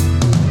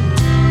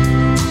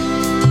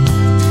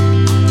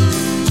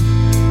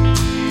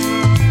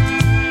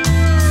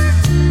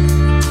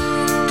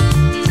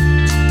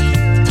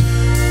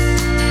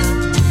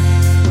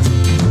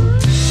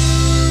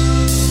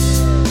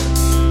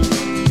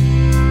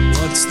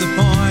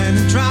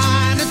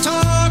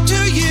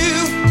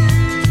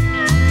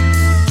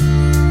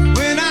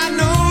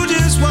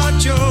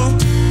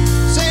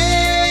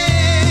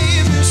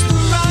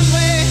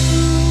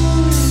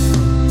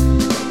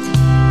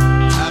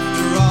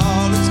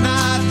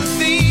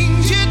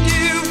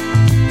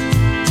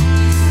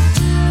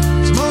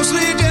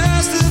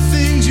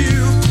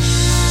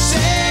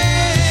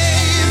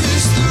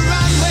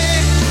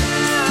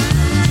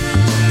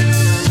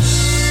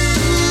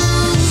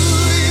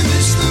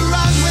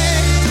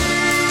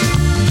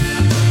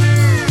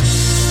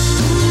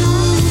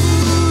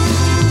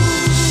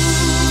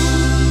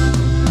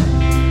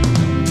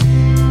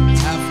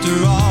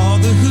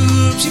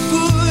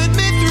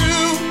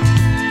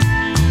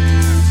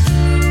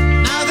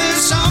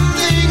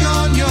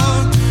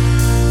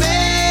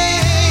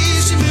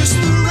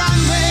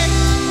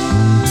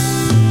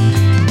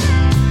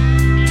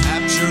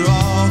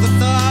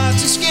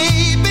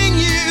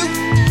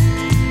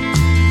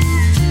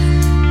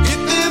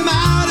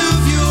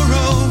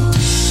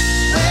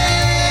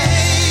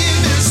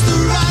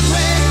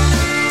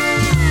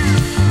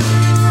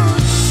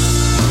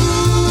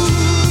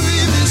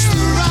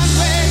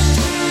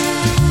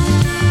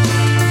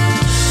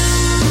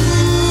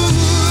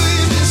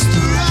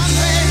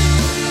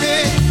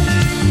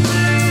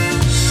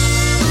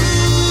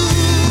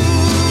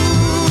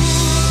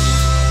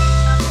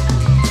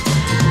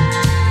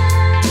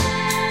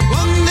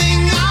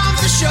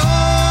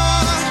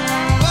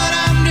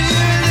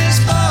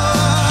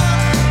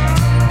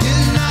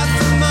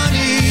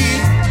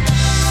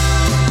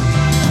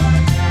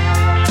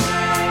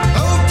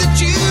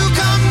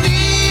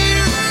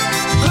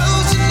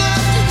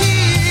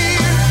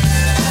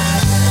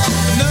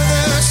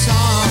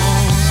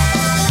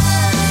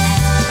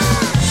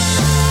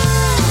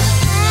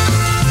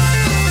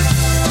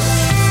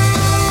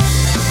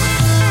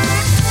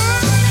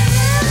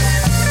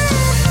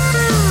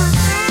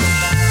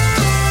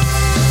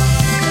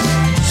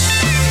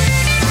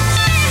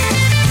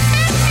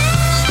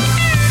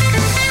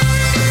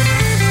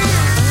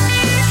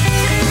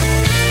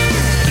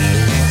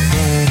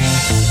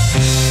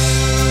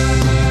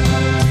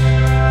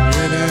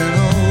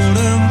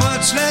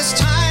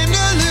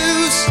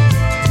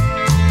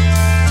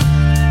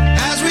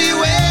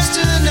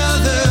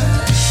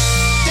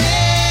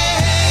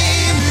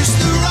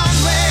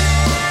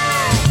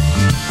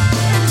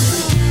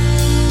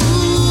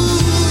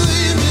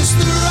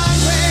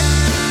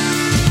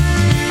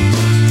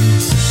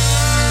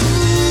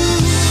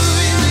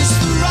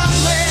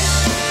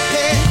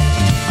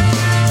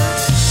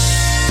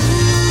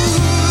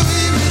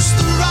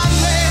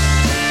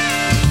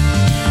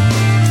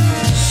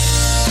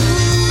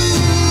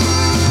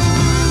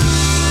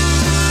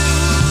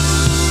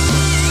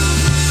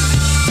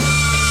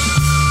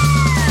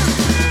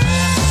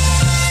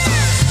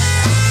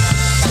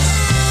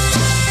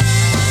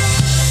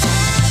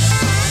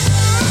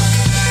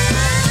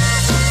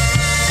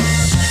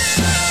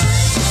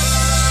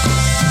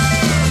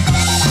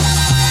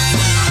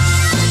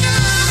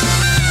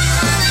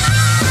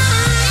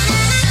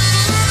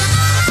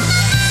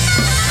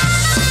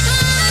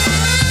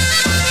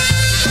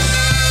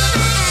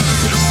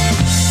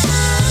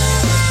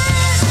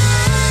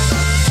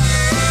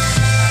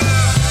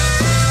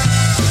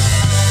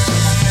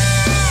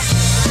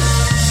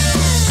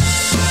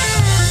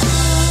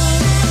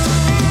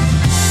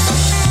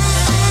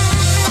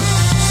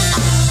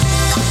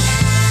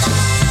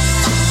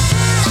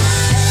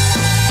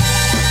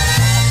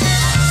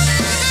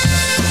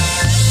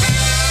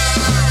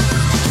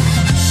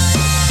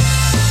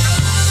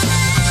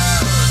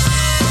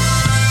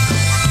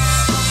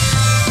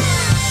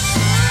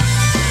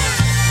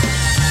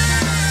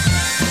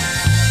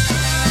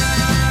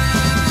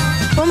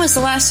 was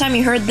the last time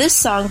you heard this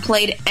song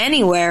played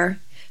anywhere?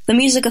 The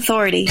Music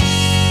Authority.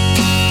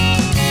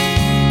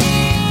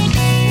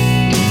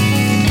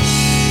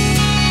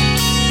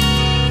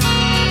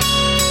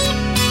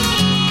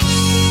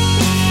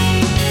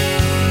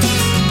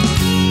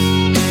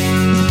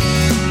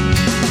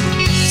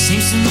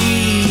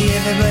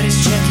 everybody's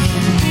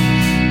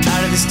checking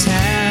out of this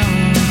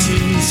town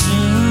too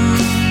soon,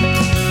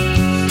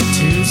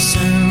 too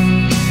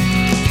soon.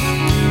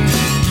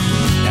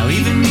 Now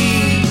even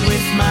me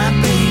with my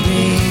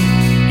baby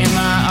in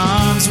my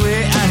arms,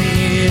 we're out of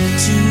here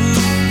too.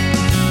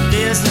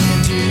 There's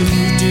nothing to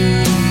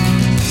do.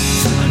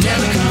 I'm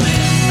never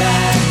coming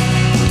back.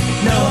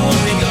 No,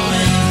 I'll be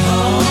going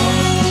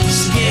home.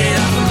 So get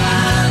off of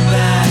my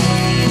back.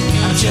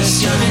 I'm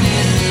just young and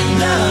in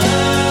love.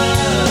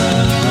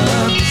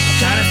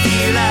 I kinda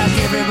feel like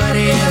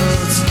everybody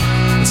else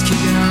is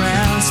kicking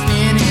around,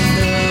 spinning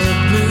the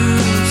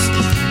blues.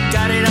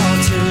 Got it all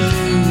to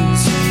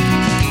lose.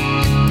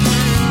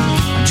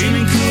 I'm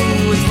dreaming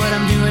cool with what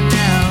I'm doing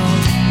now.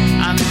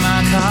 I'm in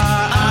my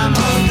car, I'm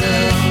on the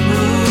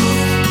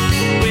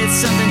move, with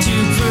something to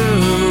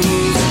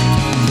prove.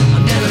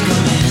 I'm never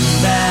coming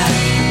back.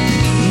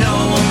 No,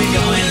 I won't be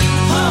going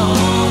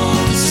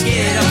home. So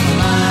get off of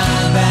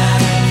my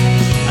back.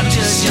 I'm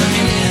just young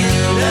and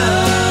in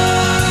love.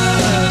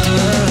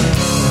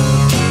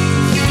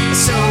 I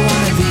so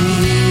wanna be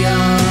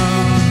young.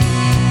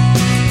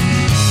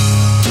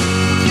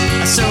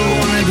 I so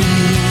wanna be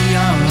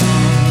young.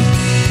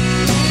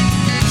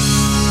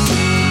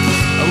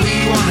 We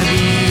wanna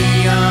be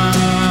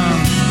young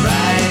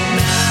right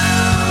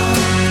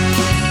now.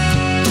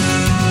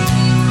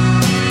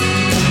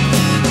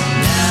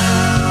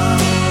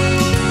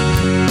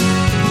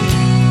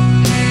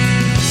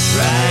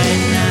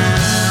 Right now.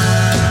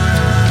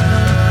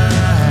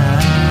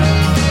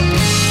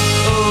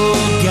 Oh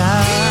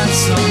God,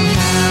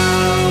 somehow.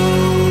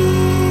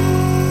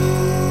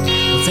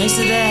 Well, thanks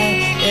to that,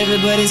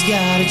 everybody's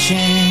got a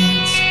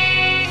chance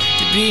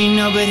to be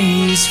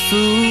nobody's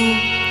fool,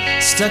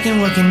 stuck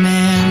in working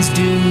man's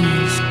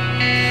dues.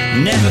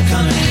 Never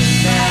coming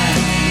back.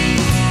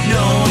 No,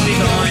 I'll be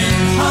going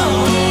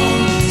home.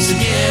 So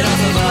get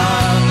off of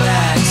our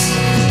backs.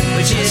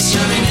 We're just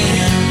young and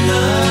in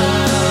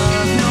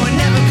love. No, we're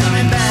never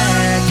coming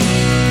back.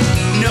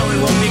 No, we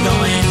won't be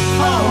going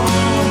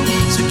home.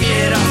 So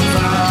get off of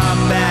our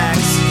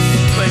backs.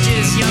 We're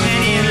just young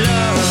and in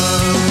love.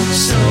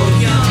 So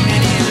young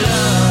and in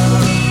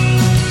love.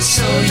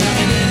 So young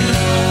and in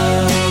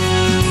love.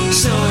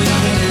 So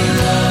young and in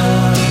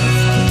love.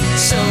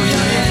 So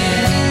young and in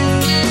love.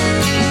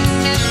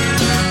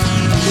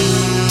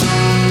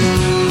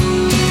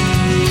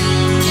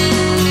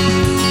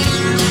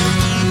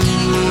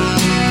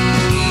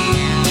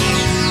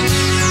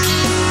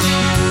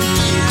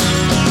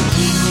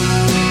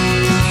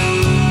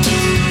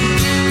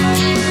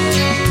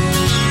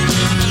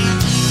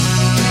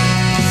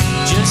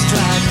 Just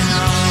driving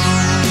on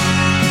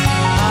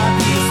our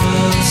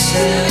beautiful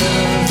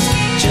selves.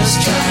 Just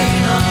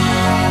driving on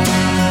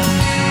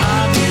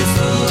our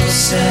beautiful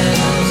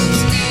selves.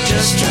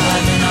 Just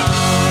driving on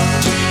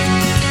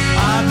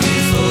our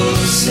beautiful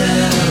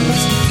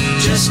selves.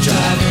 Just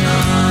driving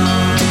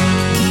on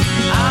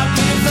our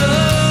beautiful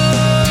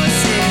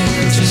selves.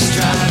 Just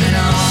driving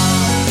on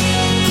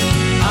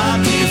our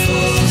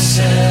beautiful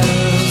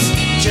selves.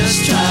 Just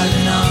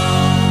driving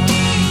on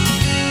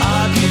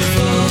our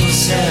beautiful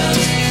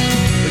selves.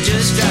 We're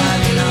just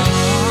driving on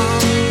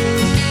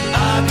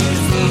our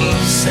beautiful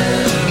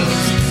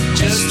selves.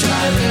 Just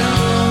driving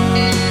on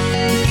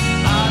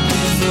our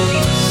beautiful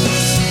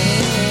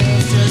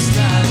selves. Just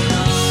driving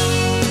on.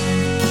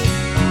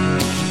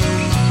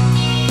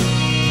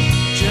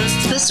 Just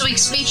This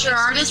week's feature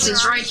artist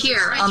is right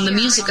here on the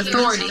Music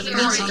Authority.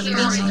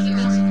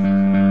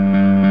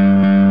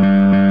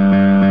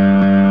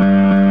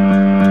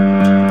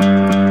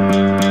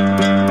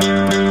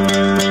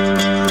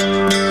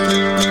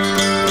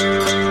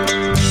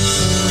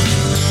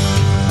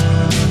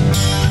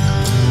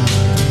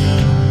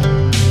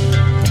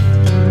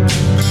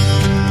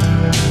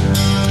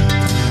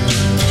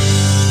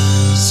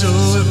 So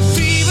the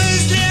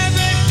fever's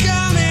never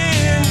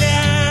coming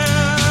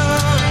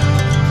down.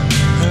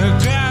 Her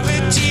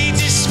gravity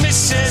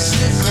dismisses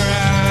the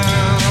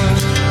ground.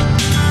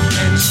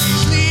 And she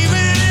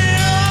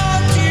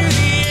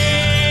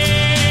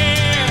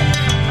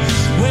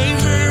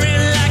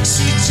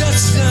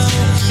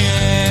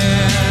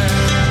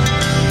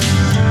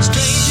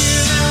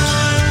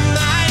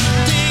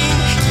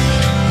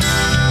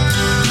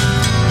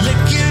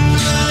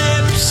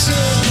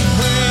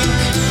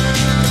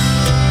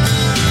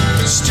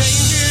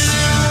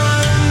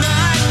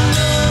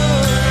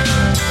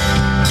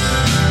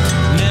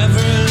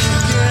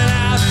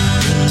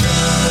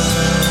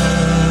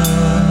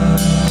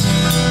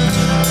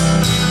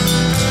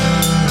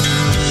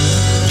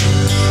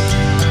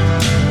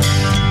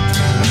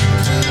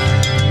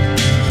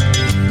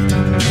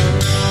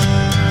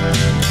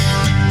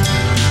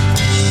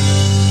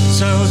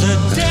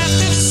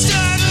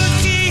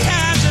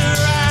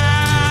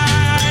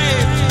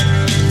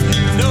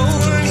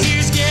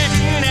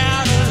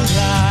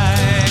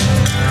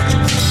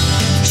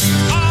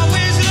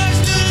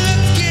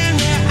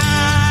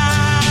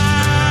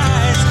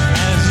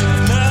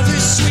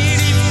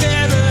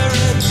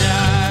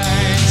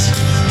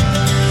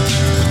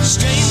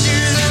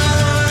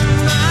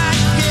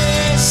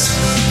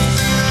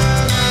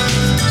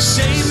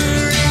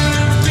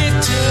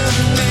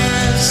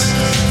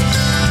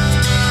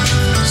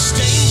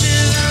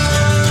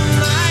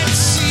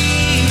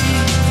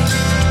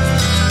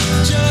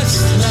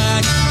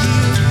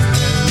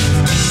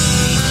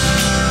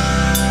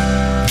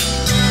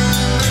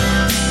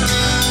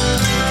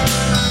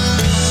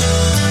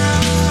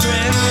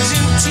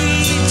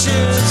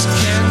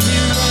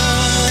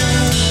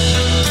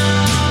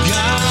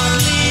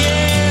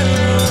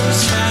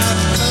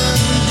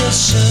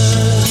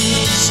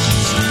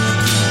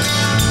imperfections.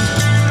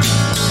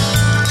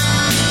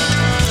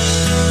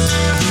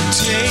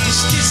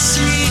 Taste is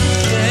sweet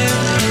and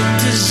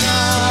it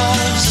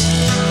dissolves,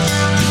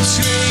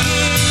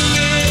 betraying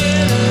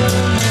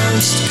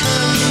innermost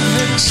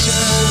convictions.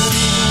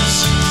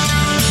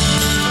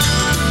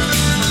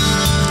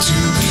 To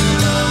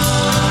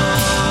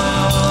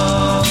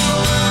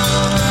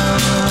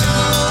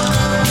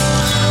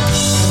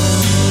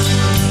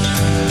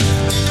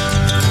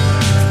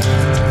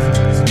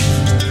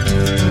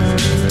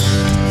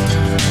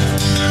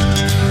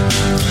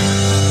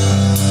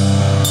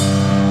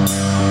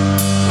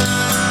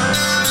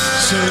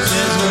so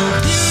there's no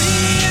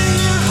beauty in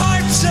the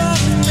hearts of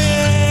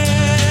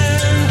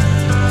men.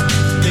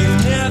 They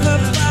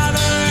never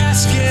bother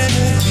asking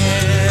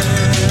again.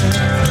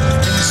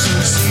 And so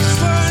she's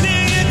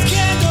burning a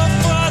candle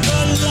for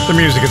the love. The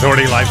Music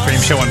Authority live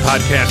stream show and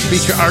podcast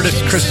feature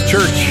artist Chris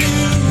Church.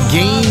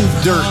 Game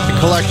Dirt, the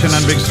collection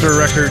on Big Stir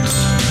Records.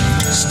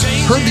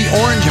 Heard the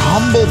Orange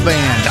Humble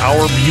Band,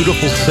 Our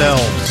Beautiful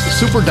Selves.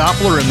 Super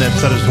Doppler in that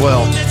set as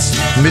well.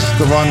 Missed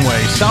the Runway.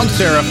 Sound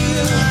Seraph.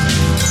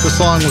 The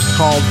song was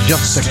called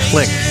Just a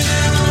Click.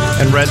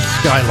 And Red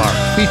Skylark,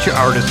 feature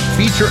artist,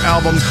 feature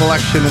album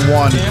collection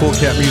 1,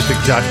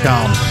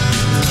 coolcatmusic.com.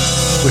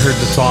 We heard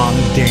the song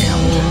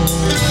Damned.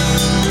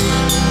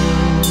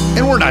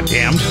 And we're not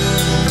damned.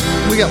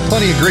 We got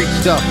plenty of great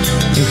stuff,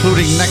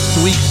 including next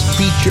week's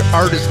feature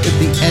artist at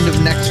the end of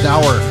next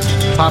hour,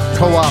 Pop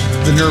Co-op,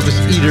 The Nervous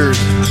Eaters,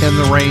 and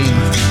The Rain.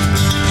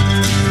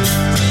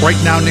 Right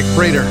now, Nick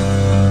Frater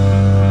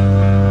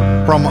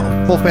from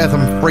Full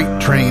Fathom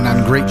Freight Train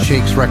on Great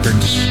Shakes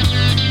Records.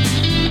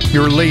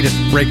 Your latest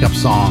breakup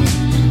song,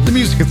 The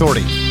Music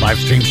Authority, live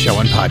stream show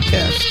and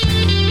podcast.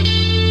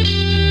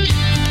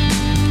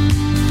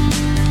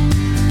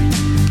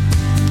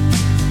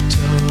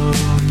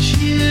 Don't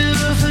you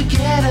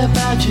forget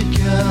about your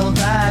girl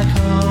back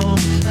home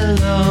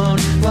alone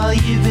while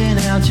you've been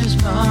out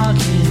just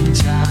marking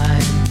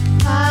time.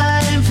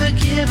 I'm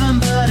forgiven,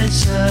 but it's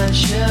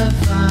such a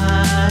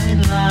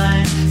fine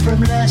line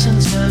from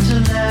lessons learned to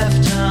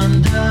left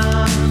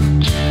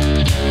undone.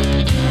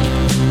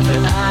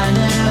 But I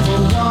never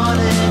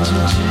wanted to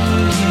do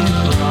you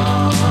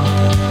wrong.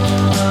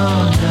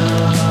 Oh no,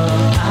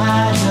 I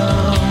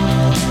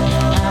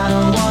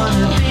don't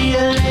wanna be a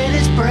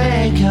latest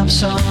breakup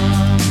song.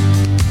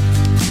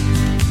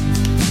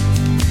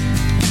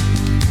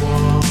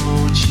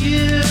 Won't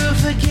you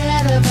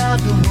forget about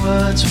the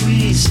words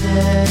we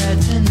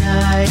said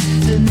tonight?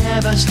 To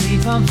never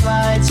sleep on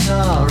flights,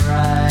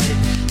 alright.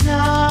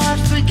 Not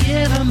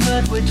forgiven,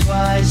 but we're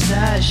twice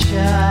as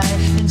shy.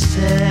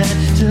 Instead,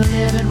 to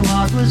live in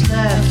what was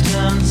left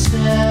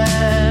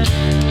unsaid.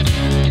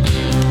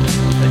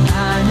 But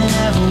I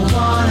never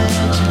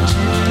wanted to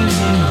do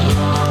you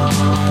wrong.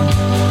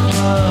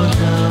 Oh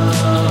no,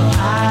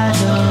 I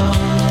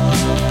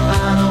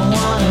don't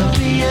wanna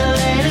be a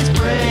latest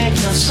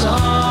breakup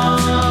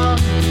song.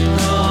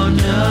 Oh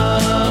no,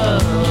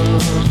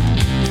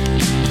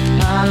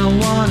 I don't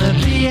wanna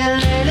be a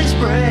latest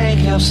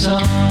breakup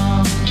song.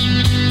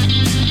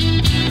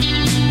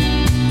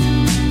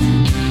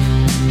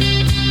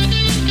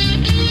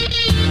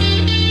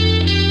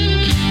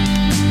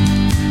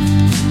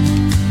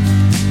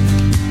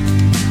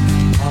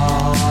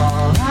 All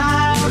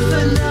out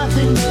for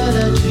nothing but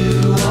a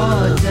do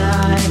or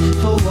die.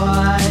 For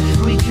why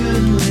we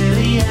couldn't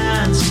really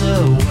answer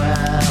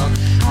well.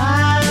 I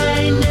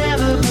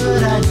never,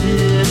 but I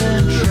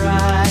didn't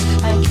try.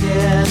 I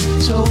guess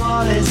so.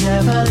 All is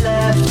ever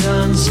left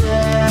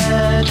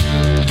unsaid.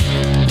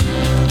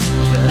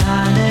 But I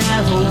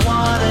never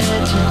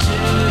wanted to do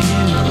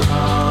you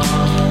wrong.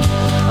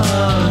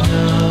 Oh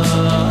no,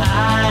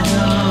 I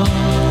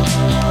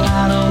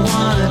don't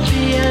wanna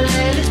be a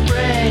latest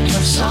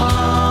breakup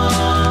song.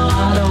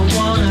 I don't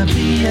wanna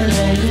be a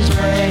latest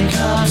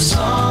breakup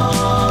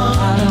song.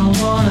 I don't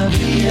wanna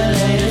be a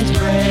latest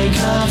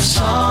breakup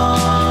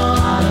song.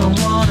 I don't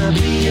wanna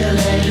be a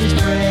latest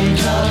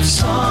breakup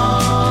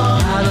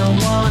song. I don't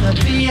wanna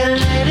be a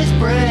latest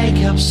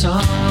breakup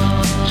song.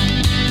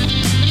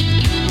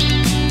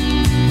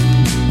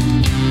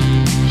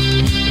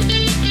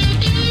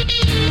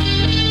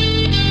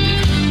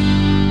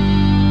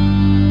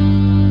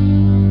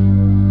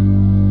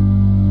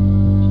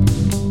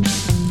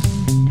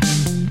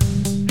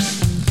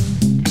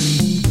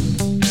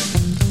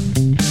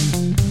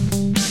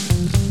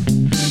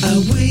 I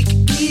wake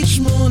each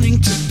morning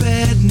to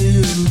bad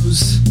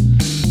news.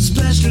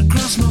 Splashed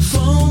across my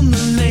phone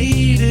the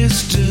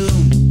latest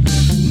doom.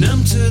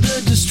 Numb to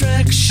the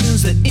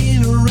distractions that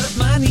interrupt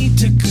my need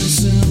to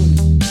consume.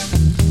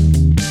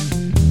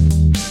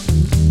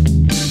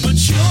 But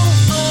you're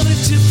on a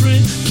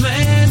different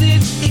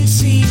planet, it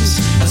seems.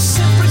 A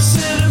separate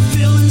set of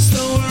feelings,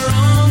 though we're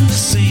on the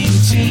same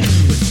team.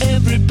 With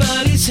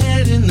everybody's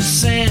head in the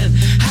sand,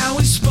 how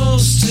we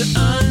supposed to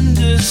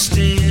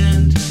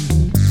understand?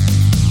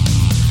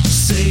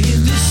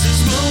 Saying this is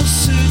most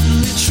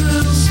certainly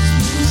true,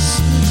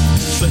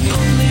 but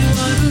only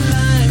one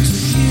aligns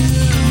with you.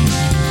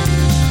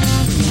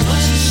 What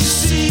did you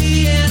see?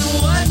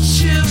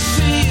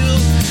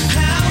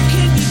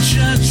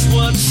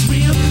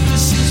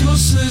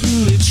 most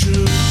certainly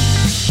true.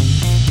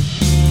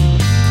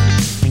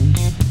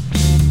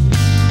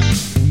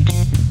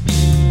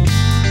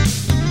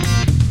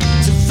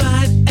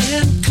 Divide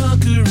and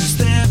conquer is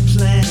their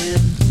plan.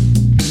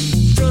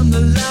 From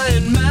the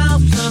lion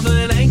mouth of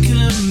an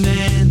anchor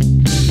man,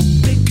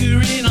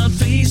 bickering on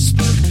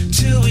Facebook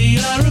till we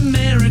are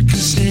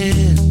America's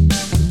stand.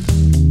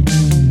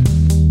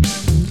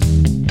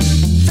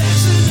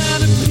 That's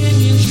not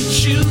opinions you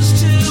choose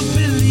to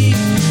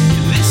believe.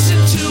 You listen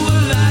to a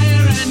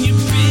liar and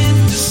you've been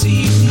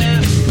deceived.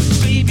 Now,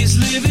 baby's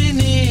living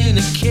in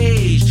a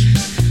cage.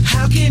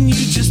 How can you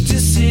just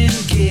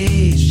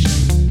disengage?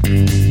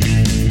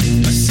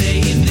 By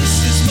saying this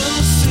is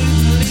most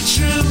certainly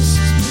true,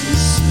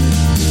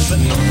 but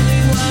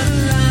only one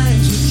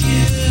aligns with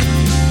you.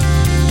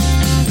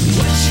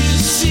 What you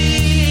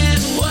see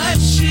and what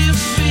you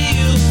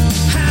feel,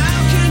 how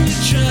can you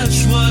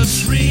judge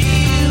what's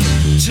real?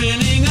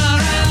 Turning our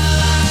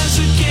allies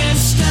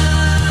against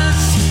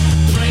us,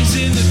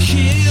 praising the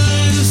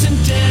killers and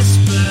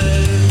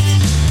desperate.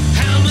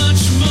 How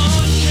much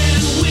more can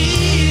we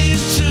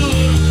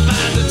endure?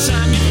 By the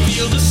time you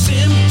feel the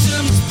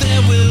symptoms,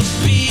 there will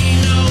be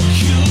no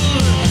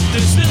cure.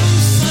 There's no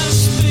such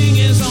thing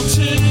as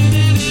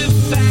alternative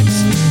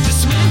facts,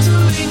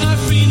 dismantling our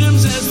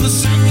freedoms as the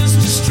circus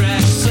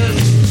distracts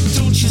us.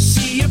 Don't you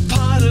see you're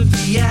part of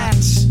the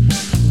act,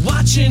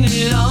 watching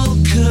it all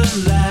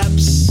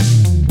collapse?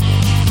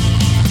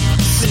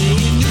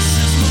 Saying this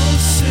is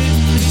most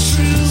certainly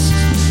true,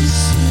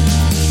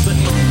 but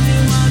only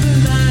one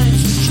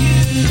aligns with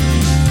you.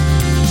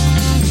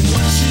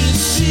 What you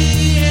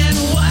see and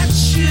what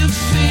you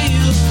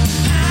feel,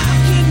 how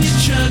can you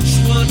judge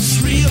what's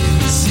real?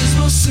 This is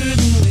most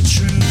certainly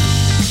true.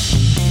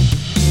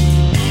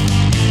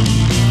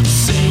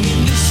 Saying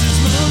this is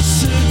most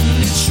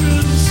certainly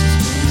true,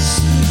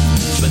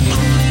 but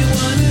only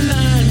one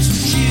aligns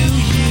with you.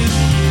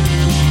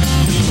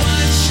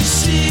 What you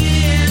see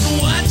and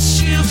what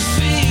you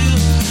feel,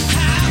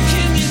 how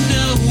can you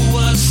know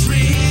what's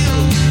real?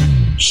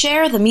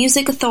 Share the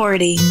Music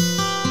Authority.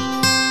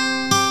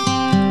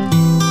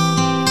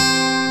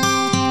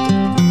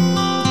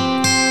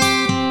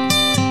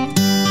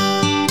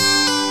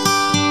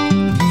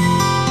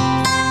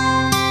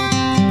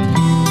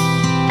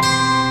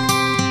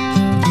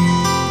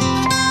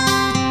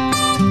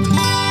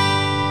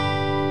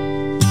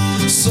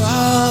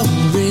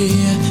 Sorry,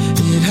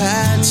 it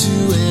had to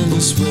end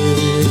this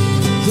way.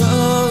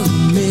 Love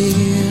me,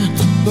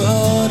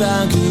 but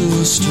I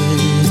grew astray.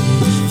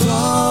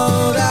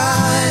 Thought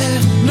I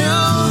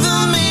knew the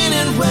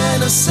meaning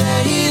when I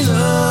say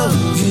love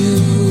you,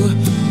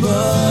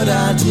 but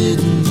I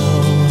didn't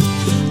know.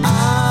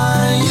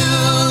 I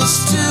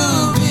used to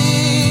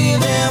be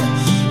them.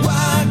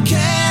 Why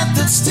can't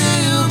that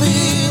still be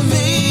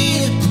me?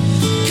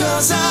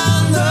 'Cause I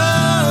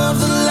love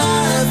the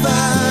life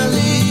I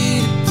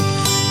lead,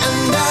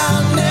 and I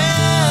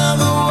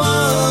never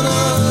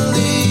wanna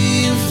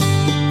leave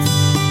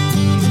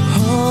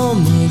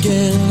home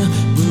again.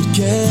 But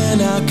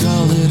can I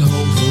call it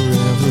home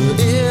forever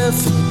if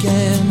I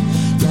can?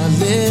 I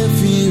live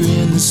here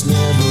in this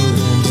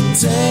never-ending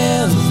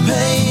tale of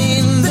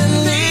pain that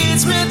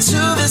leads me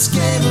to this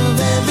game